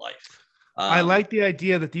 years of my life. I like the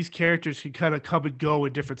idea that these characters can kind of come and go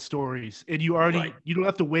in different stories, and you don't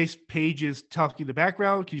have to waste pages talking the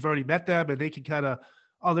background because you've already met them, and they can kind of,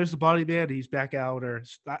 oh, there's the Body Man, he's back out. Or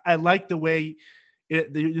I like the way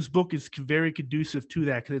this book is very conducive to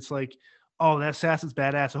that, because it's like, oh, that assassin's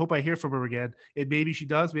badass. I hope I hear from her again, and maybe she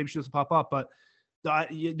does, maybe she doesn't pop up, but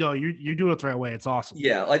you're doing it the right way. It's awesome.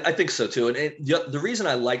 Yeah, I think so too. And the reason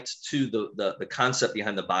I liked too the concept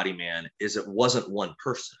behind the Body Man is it wasn't one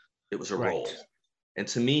person. It was a role. And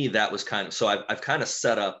to me, that was kind of, so I've kind of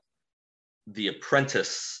set up the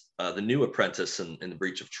apprentice, the new apprentice in the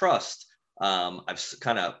Breach of Trust. I've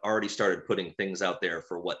kind of already started putting things out there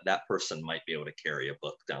for what that person might be able to carry a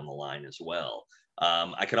book down the line as well.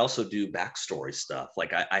 I could also do backstory stuff.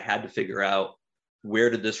 Like I had to figure out, where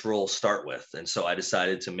did this role start with? And so I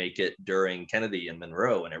decided to make it during Kennedy and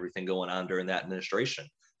Monroe and everything going on during that administration.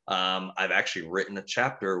 I've actually written a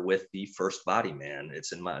chapter with the first Body Man.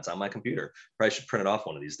 It's on my computer. Probably should print it off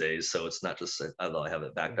one of these days, so it's not just, although I have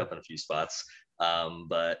it backed up in a few spots.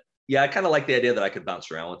 But yeah, I kind of like the idea that I could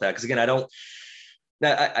bounce around with that, because again,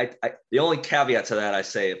 the only caveat to that, I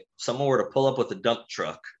say, if someone were to pull up with a dump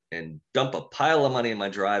truck and dump a pile of money in my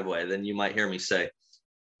driveway, then you might hear me say,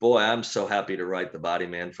 boy, I'm so happy to write the Body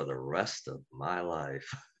Man for the rest of my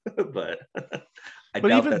life. But I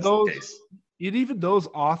doubt that's the case. And even those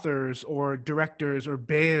authors or directors or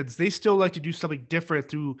bands, they still like to do something different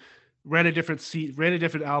through write a different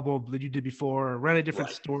album than you did before, or write a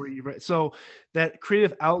different story. So that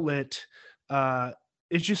creative outlet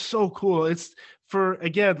is just so cool. It's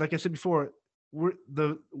again, like I said before,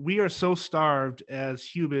 we are so starved as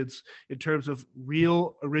humans in terms of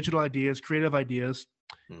real original ideas, creative ideas.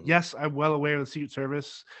 Mm-hmm. Yes, I'm well aware of the Secret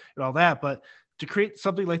Service and all that, but to create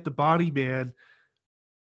something like the Body Man,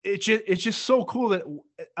 it's just so cool that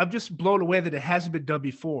I'm just blown away that it hasn't been done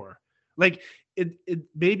before. Like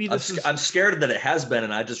maybe I'm scared that it has been,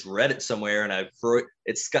 and I just read it somewhere and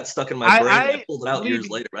it's got stuck in my brain. I pulled it out years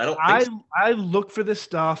later, but I don't think so. I look for this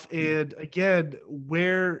stuff, and again,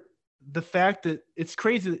 where the fact that it's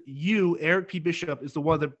crazy that Eric P. Bishop, is the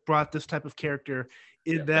one that brought this type of character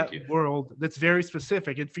in that world that's very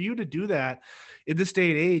specific. And for you to do that in this day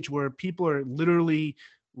and age where people are literally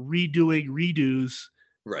redoing redos,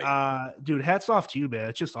 right? Dude, hats off to you, man.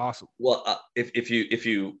 It's just awesome. Well, if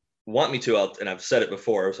you want me to, and I've said it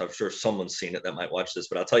before, so I'm sure someone's seen it that might watch this,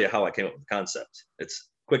 but I'll tell you how I came up with the concept. It's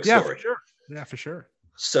a quick story. For sure.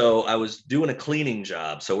 So I was doing a cleaning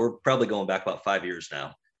job. So we're probably going back about 5 years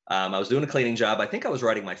now. I was doing a cleaning job. I think I was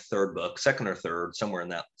writing my third book, second or third, somewhere in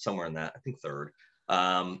that, I think third.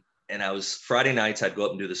 And I was Friday nights, I'd go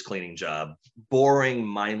up and do this cleaning job, boring,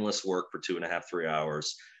 mindless work for 2.5, 3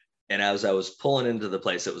 hours. And as I was pulling into the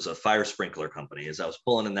place, it was a fire sprinkler company. As I was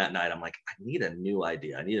pulling in that night, I'm like, I need a new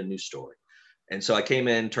idea. I need a new story. And so I came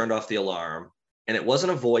in, turned off the alarm, and it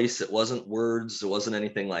wasn't a voice. It wasn't words. It wasn't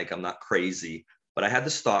anything like, I'm not crazy. But I had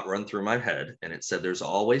this thought run through my head, and it said, there's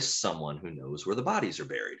always someone who knows where the bodies are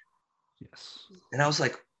buried. Yes. And I was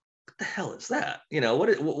like, what the hell is that? You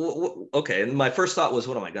know, okay. And my first thought was,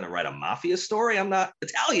 what am I going to write, a mafia story? I'm not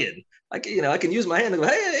Italian. I can use my hand and go,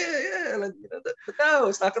 hey, but no,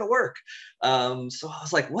 it's not going to work. So I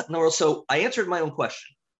was like, what in the world? So I answered my own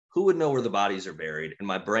question. Who would know where the bodies are buried? And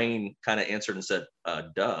my brain kind of answered and said,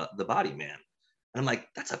 the Body Man. And I'm like,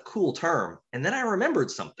 that's a cool term. And then I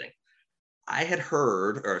remembered something. I had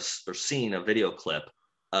heard or seen a video clip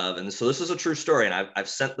of, and so this is a true story. And I've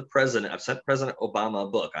sent President Obama a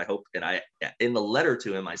book. I hope, and in the letter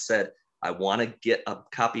to him, I said, I want to get a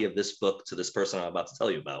copy of this book to this person I'm about to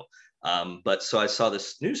tell you about. But so I saw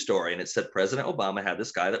this news story, and it said President Obama had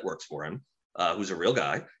this guy that works for him. who's a real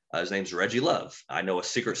guy. His name's Reggie Love. I know a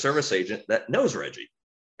Secret Service agent that knows Reggie,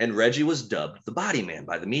 and Reggie was dubbed the Body Man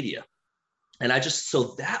by the media. And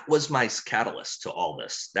so that was my catalyst to all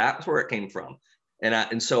this. That's where it came from.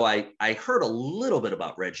 And so I heard a little bit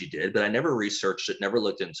about Reggie did, but I never researched it, never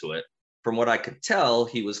looked into it. From what I could tell,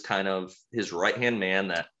 he was kind of his right-hand man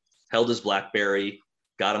that held his BlackBerry,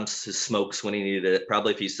 got him his smokes when he needed it.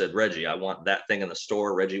 Probably if he said, Reggie, I want that thing in the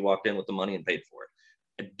store, Reggie walked in with the money and paid for it.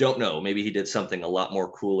 I don't know. Maybe he did something a lot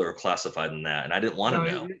more cooler or classified than that. And I didn't want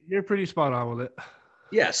to know. You're pretty spot on with it.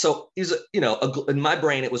 Yeah. So he's, in my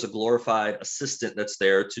brain, it was a glorified assistant that's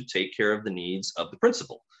there to take care of the needs of the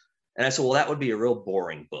principal. And I said, well, that would be a real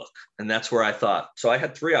boring book. And that's where I thought, so I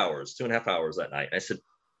had 3 hours, 2.5 hours that night. I said,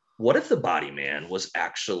 what if the Body Man was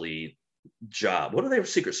actually job? What if they were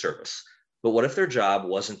Secret Service? But what if their job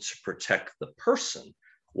wasn't to protect the person?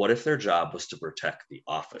 What if their job was to protect the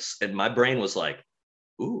office? And my brain was like,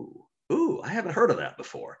 ooh, I haven't heard of that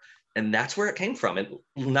before. And that's where it came from. And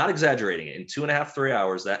not exaggerating it, in 2.5, 3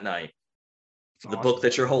 hours that night, the book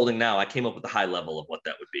that you're holding now, I came up with the high level of what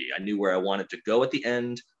that would be. I knew where I wanted to go at the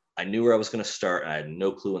end. I knew where I was going to start. I had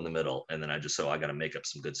no clue in the middle. And then I just, I got to make up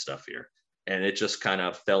some good stuff here. And it just kind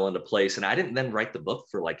of fell into place. And I didn't then write the book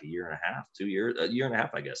for like a year and a half, 2 years, a year and a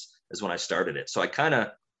half, I guess, is when I started it. So I kind of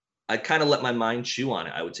let my mind chew on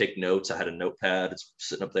it. I would take notes. I had a notepad. It's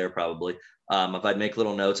sitting up there probably. If I'd make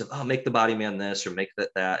little notes of, make the Body Man this or make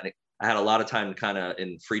that. And I had a lot of time kind of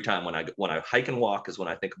in free time when I hike and walk is when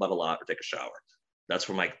I think about a lot or take a shower. That's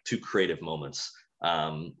where my two creative moments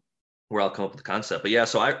where I'll come up with the concept. But yeah,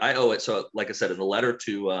 so I owe it. So like I said, in the letter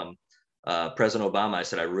to President Obama, I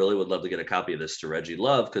said, I really would love to get a copy of this to Reggie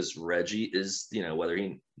Love, because Reggie is, whether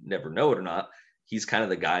he never know it or not, he's kind of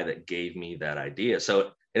the guy that gave me that idea. So,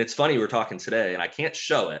 and it's funny, we're talking today and I can't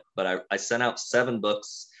show it, but I sent out 7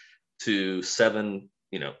 books to 7,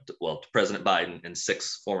 to President Biden and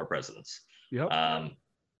 6 former presidents. Yep.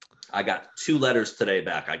 I got 2 letters today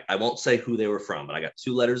back. I won't say who they were from, but I got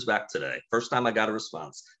 2 letters back today. First time I got a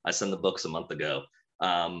response. I sent the books a month ago.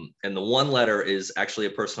 And the one letter is actually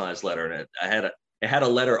a personalized letter. And it had a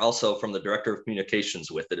letter also from the director of communications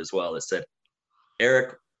with it as well. It said,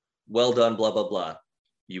 Eric, well done, blah, blah, blah.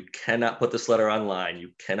 You cannot put this letter online.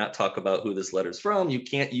 You cannot talk about who this letter is from. You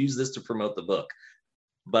can't use this to promote the book.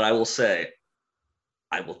 But I will say,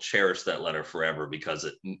 I will cherish that letter forever, because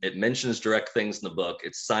it mentions direct things in the book.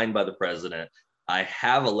 It's signed by the president. I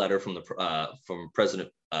have a letter from President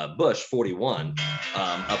Bush, 41,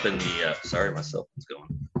 up in the. Sorry, my cell phone's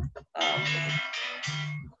going.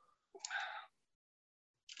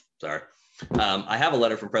 Sorry. I have a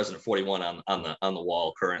letter from President 41 on the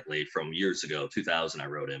wall currently from years ago, 2000. I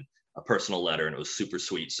wrote him a personal letter, and it was super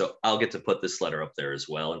sweet. So I'll get to put this letter up there as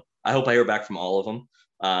well. And I hope I hear back from all of them.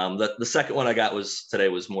 The second one I got today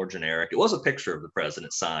was more generic. It was a picture of the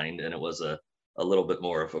president signed, and it was a little bit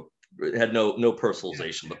more of it had no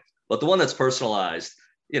personalization, but the one that's personalized,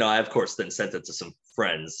 I of course then sent it to some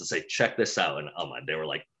friends to say, check this out. And they were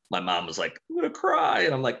like, my mom was like, I'm gonna cry.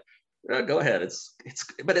 And I'm like, go ahead.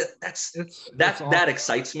 That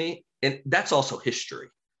excites me. And that's also history.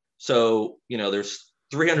 So, there's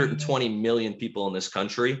 320 million people in this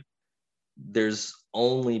country. There's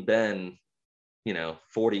only been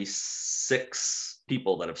 46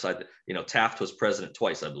 people that have signed. Taft was president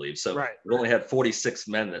twice, I believe. So right. We only had 46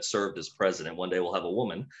 men that served as president. One day we'll have a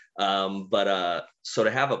woman. So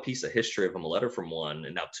to have a piece of history of him, a letter from one,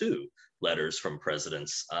 and now 2 letters from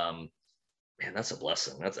presidents, man, that's a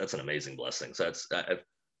blessing. That's an amazing blessing. So that's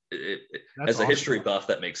as a history buff,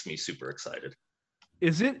 that makes me super excited.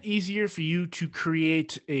 Is it easier for you to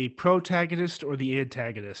create a protagonist or the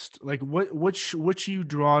antagonist? Like which you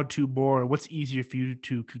draw to more? What's easier for you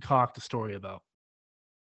to concoct a story about?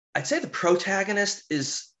 I'd say the protagonist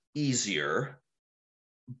is easier,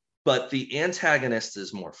 but the antagonist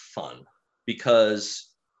is more fun, because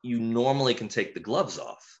you normally can take the gloves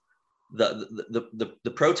off.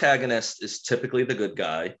 The protagonist is typically the good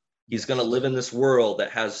guy. He's going to live in this world that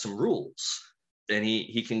has some rules. And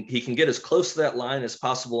he can get as close to that line as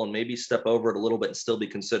possible and maybe step over it a little bit and still be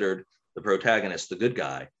considered the protagonist, the good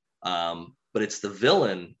guy. But it's the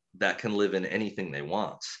villain that can live in anything they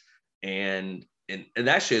want. And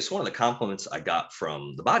actually, it's one of the compliments I got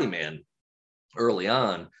from the Body Man early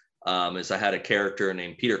on, is I had a character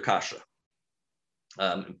named Peter Kasha.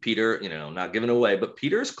 Peter, not giving away, but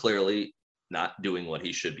Peter's clearly not doing what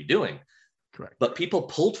he should be doing. Correct. But people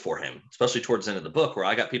pulled for him, especially towards the end of the book, where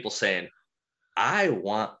I got people saying, I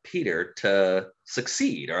want Peter to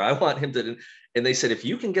succeed, or I want him to. And they said, if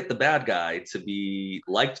you can get the bad guy to be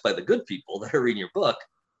liked by the good people that are reading your book,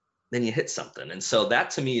 then you hit something. And so that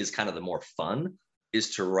to me is kind of the more fun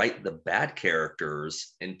is to write the bad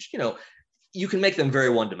characters, and you can make them very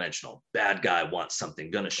one-dimensional. Bad guy wants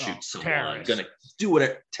something, gonna shoot someone, terrorist. gonna do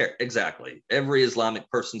whatever. Exactly. Every Islamic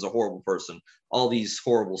person's a horrible person. All these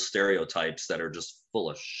horrible stereotypes that are just full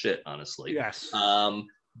of shit, honestly. Yes.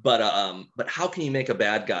 But how can you make a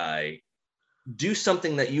bad guy do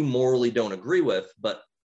something that you morally don't agree with? But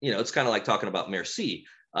it's kind of like talking about Merci,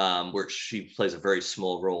 where she plays a very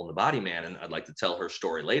small role in The Body Man, and I'd like to tell her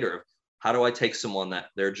story later. How do I take someone that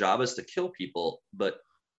their job is to kill people, but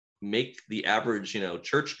make the average,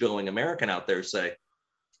 church-going American out there say,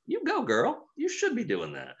 "You go, girl. You should be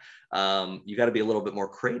doing that." You got to be a little bit more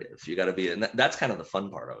creative. You got to be, and that's kind of the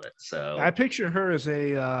fun part of it. So I picture her as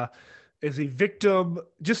a victim.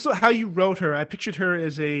 Just how you wrote her, I pictured her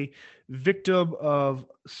as a victim of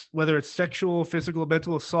whether it's sexual, physical,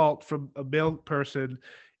 mental assault from a male person,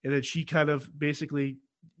 and then she kind of basically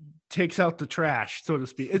takes out the trash, so to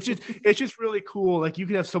speak. It's just really cool. Like, you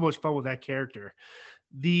can have so much fun with that character.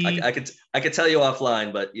 I could tell you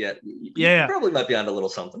offline, but you probably might be onto a little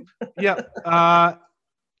something. Yeah.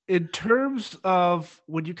 In terms of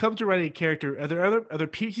when you come to writing a character, are there other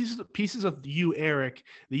pieces of you, Eric,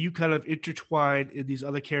 that you kind of intertwine in these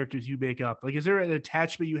other characters you make up? Like, is there an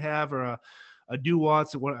attachment you have, or a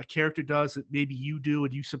nuance that what a character does that maybe you do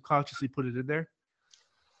and you subconsciously put it in there?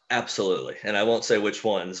 Absolutely. And I won't say which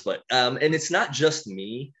ones, but and it's not just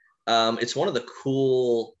me. It's one of the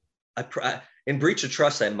cool. In Breach of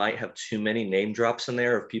Trust, I might have too many name drops in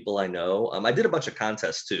there of people I know. I did a bunch of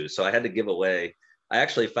contests too, so I had to give away. I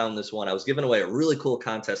actually found this one. I was giving away a really cool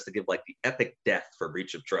contest to give like the epic death for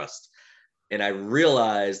Breach of Trust, and I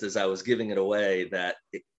realized as I was giving it away that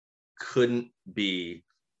it couldn't be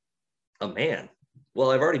a man.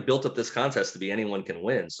 Well, I've already built up this contest to be anyone can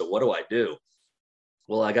win. So what do I do?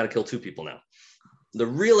 Well, I got to kill two people now. The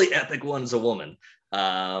really epic one's a woman.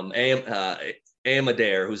 A.M.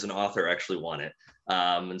 Adair, who's an author, actually won it.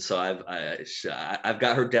 And so I've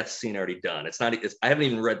got her death scene already done. I haven't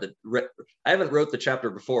even I haven't wrote the chapter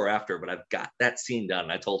before or after, but I've got that scene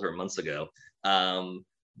done. I told her months ago.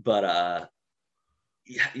 That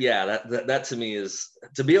to me is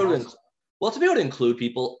to be able to include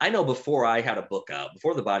people. I know before I had a book out,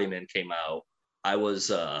 before The Body Man came out, I was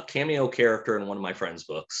a cameo character in one of my friends'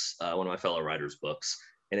 books, one of my fellow writers' books.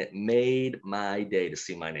 And it made my day to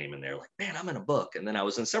see my name in there. Like, man, I'm in a book. And then I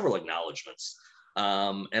was in several acknowledgments.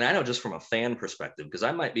 And I know just from a fan perspective, because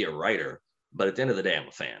I might be a writer, but at the end of the day, I'm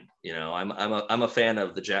a fan. I'm a fan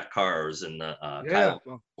of the Jack Carrs and the Kyle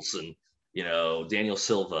Wilson, Daniel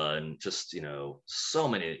Silva, and just, so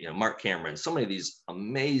many, Mark Cameron, so many of these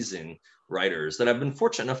amazing writers that I've been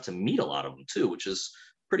fortunate enough to meet a lot of them too, which is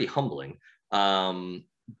pretty humbling.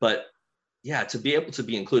 But yeah, to be able to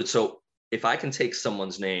be included. So if I can take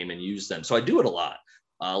someone's name and use them, so I do it a lot.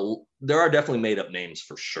 There are definitely made up names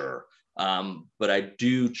for sure. But I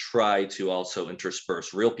do try to also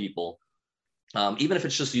intersperse real people, even if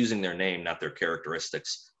it's just using their name, not their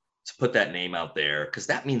characteristics, to put that name out there, because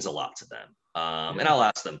that means a lot to them. And I'll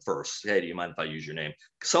ask them first, hey, do you mind if I use your name?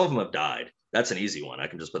 Some of them have died. That's an easy one. I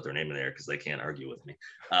can just put their name in there because they can't argue with me.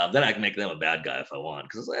 Then I can make them a bad guy if I want,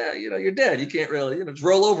 because you're dead. You can't really, just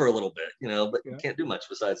roll over a little bit, but you can't do much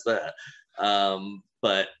besides that.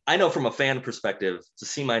 But I know from a fan perspective, to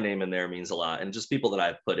see my name in there means a lot. And just people that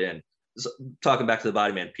I've put in, so, talking back to The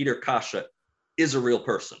Body Man, Peter Kasha is a real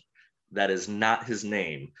person. That is not his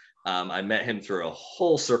name. I met him through a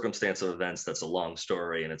whole circumstance of events. That's a long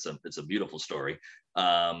story, and it's a beautiful story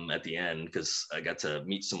at the end, because I got to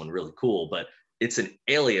meet someone really cool. But it's an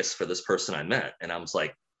alias for this person I met, and I was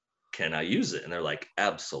like, "Can I use it?" And they're like,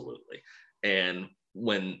 "Absolutely." And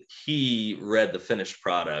when he read the finished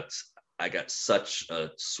product, I got such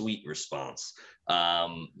a sweet response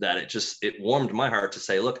that it warmed my heart to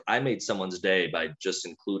say, "Look, I made someone's day by just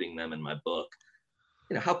including them in my book."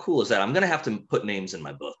 How cool is that? I'm going to have to put names in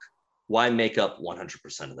my book. Why make up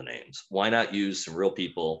 100% of the names? Why not use some real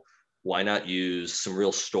people? Why not use some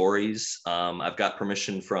real stories? I've got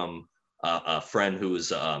permission from a friend who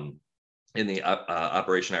was in the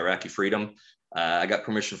Operation Iraqi Freedom. I got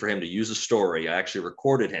permission for him to use a story. I actually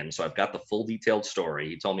recorded him, so I've got the full detailed story.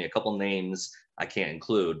 He told me a couple names I can't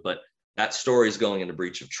include, but that story is going into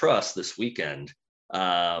Breach of Trust this weekend.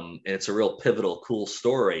 And it's a real pivotal, cool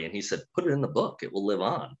story. And he said, put it in the book. It will live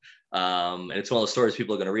on. And it's one of those stories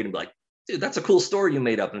people are going to read and be like, dude, that's a cool story you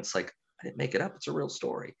made up. And it's like, I didn't make it up. It's a real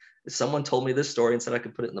story. Someone told me this story and said I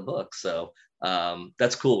could put it in the book. So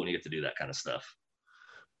that's cool when you get to do that kind of stuff.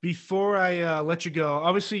 Before I let you go,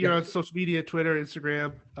 obviously you're on social media, Twitter,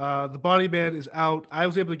 Instagram. The Body Man is out. I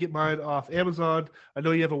was able to get mine off Amazon. I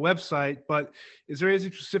know you have a website, but is there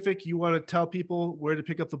anything specific you want to tell people where to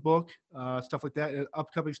pick up the book, stuff like that, and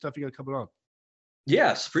upcoming stuff you got coming on?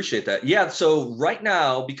 Yes, appreciate that. Yeah, so right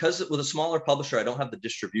now, because with a smaller publisher, I don't have the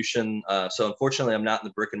distribution. So unfortunately, I'm not in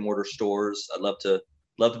the brick and mortar stores. I'd love to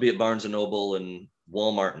be at Barnes and Noble and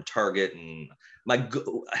Walmart and Target. And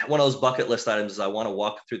one of those bucket list items is I want to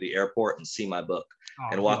walk through the airport and see my book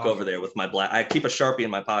and walk over there with my I keep a Sharpie in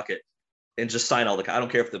my pocket and just sign all I don't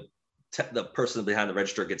care if the person behind the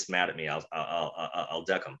register gets mad at me. I'll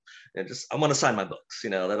deck them and I want to sign my books.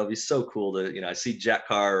 That'll be so cool to, I see Jack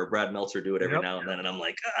Carr or Brad Meltzer do it every now and then. And I'm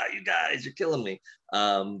like, you guys, you're killing me.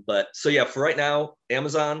 But so yeah, for right now,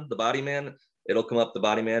 Amazon, The Body Man, it'll come up, The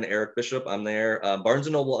Body Man, Eric Bishop. I'm there. Barnes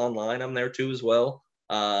and Noble online, I'm there too as well.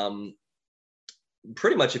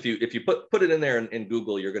 Pretty much if you put it in there in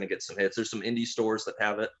Google, you're going to get some hits. There's some indie stores that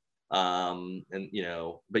have it.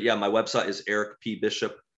 But yeah, my website is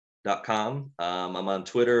ericpbishop.com. I'm on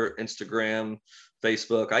Twitter, Instagram,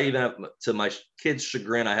 Facebook. I even have, to my kids'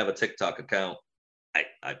 chagrin, I have a TikTok account.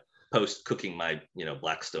 I post cooking my,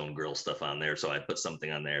 Blackstone Grill stuff on there. So I put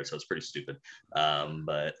something on there. So it's pretty stupid. Yeah,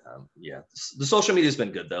 the social media has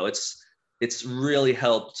been good though. It's really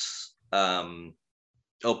helped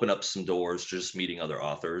open up some doors, just meeting other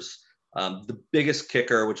authors. The biggest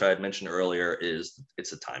kicker, which I had mentioned earlier, is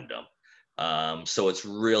it's a time dump. So it's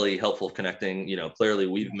really helpful connecting. Clearly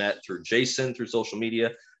we've met through Jason, through social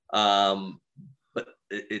media. But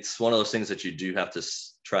it's one of those things that you do have to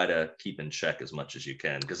try to keep in check as much as you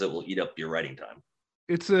can, because it will eat up your writing time.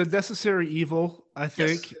 It's a necessary evil, I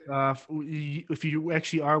think. Yes. If you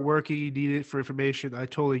actually are working, you need it for information. I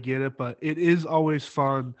totally get it, but it is always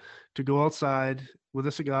fun to go outside with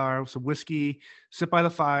a cigar, some whiskey, sit by the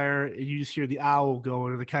fire, and you just hear the owl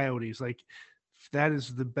going or the coyotes. Like, that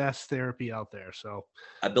is the best therapy out there. So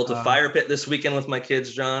I built a fire pit this weekend with my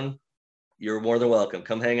kids, John. You're more than welcome.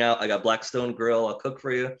 Come hang out. I got Blackstone Grill. I'll cook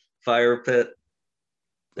for you. Fire pit.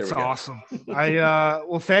 That's awesome.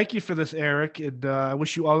 Well, thank you for this, Eric. And I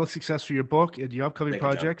wish you all the success for your book and your upcoming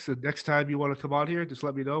projects. And next time you want to come on here, just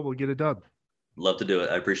let me know. We'll get it done. Love to do it.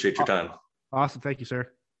 I appreciate your time. Awesome. Thank you, sir.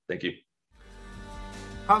 Thank you.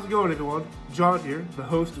 How's it going, everyone? John here, the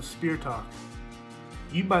host of Spear Talk.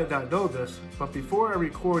 You might not know this, but before I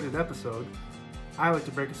record an episode, I like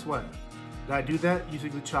to break a sweat. And I do that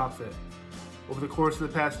using the Chop Fit. Over the course of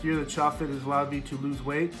the past year, the Chop Fit has allowed me to lose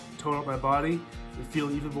weight, tone up my body, and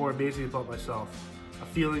feel even more amazing about myself. A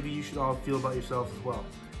feeling that you should all feel about yourselves as well.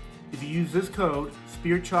 If you use this code,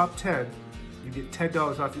 SpearChop10, you get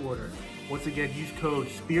 $10 off your order. Once again, use code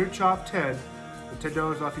SpearChop10 for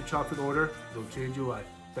 $10 off your Chop Fit order. It'll change your life.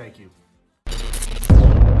 Thank you.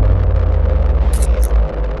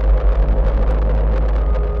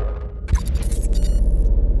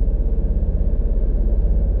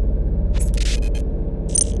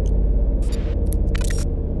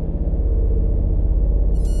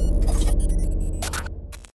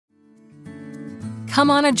 Come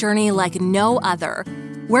on a journey like no other,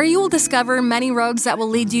 where you will discover many roads that will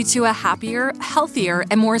lead you to a happier, healthier,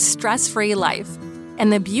 and more stress-free life. And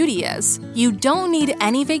the beauty is, you don't need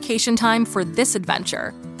any vacation time for this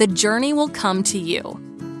adventure. The journey will come to you.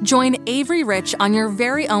 Join Avery Rich on your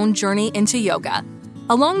very own journey into yoga.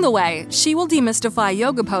 Along the way, she will demystify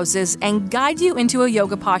yoga poses and guide you into a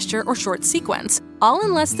yoga posture or short sequence, all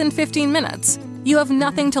in less than 15 minutes. You have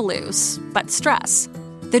nothing to lose but stress.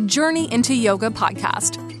 The Journey into Yoga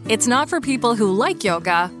podcast. It's not for people who like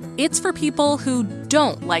yoga, it's for people who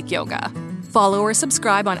don't like yoga. Follow or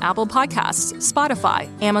subscribe on Apple Podcasts, Spotify,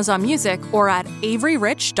 Amazon Music, or at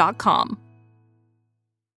averyrich.com.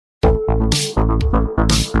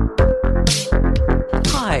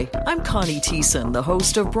 Hi, I'm Connie Thiessen, the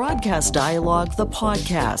host of Broadcast Dialogue, the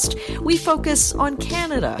podcast. We focus on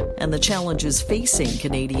Canada and the challenges facing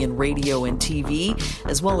Canadian radio and TV,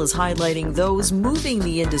 as well as highlighting those moving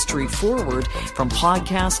the industry forward from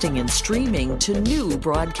podcasting and streaming to new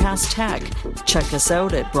broadcast tech. Check us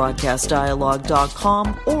out at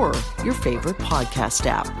broadcastdialogue.com or your favorite podcast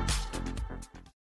app.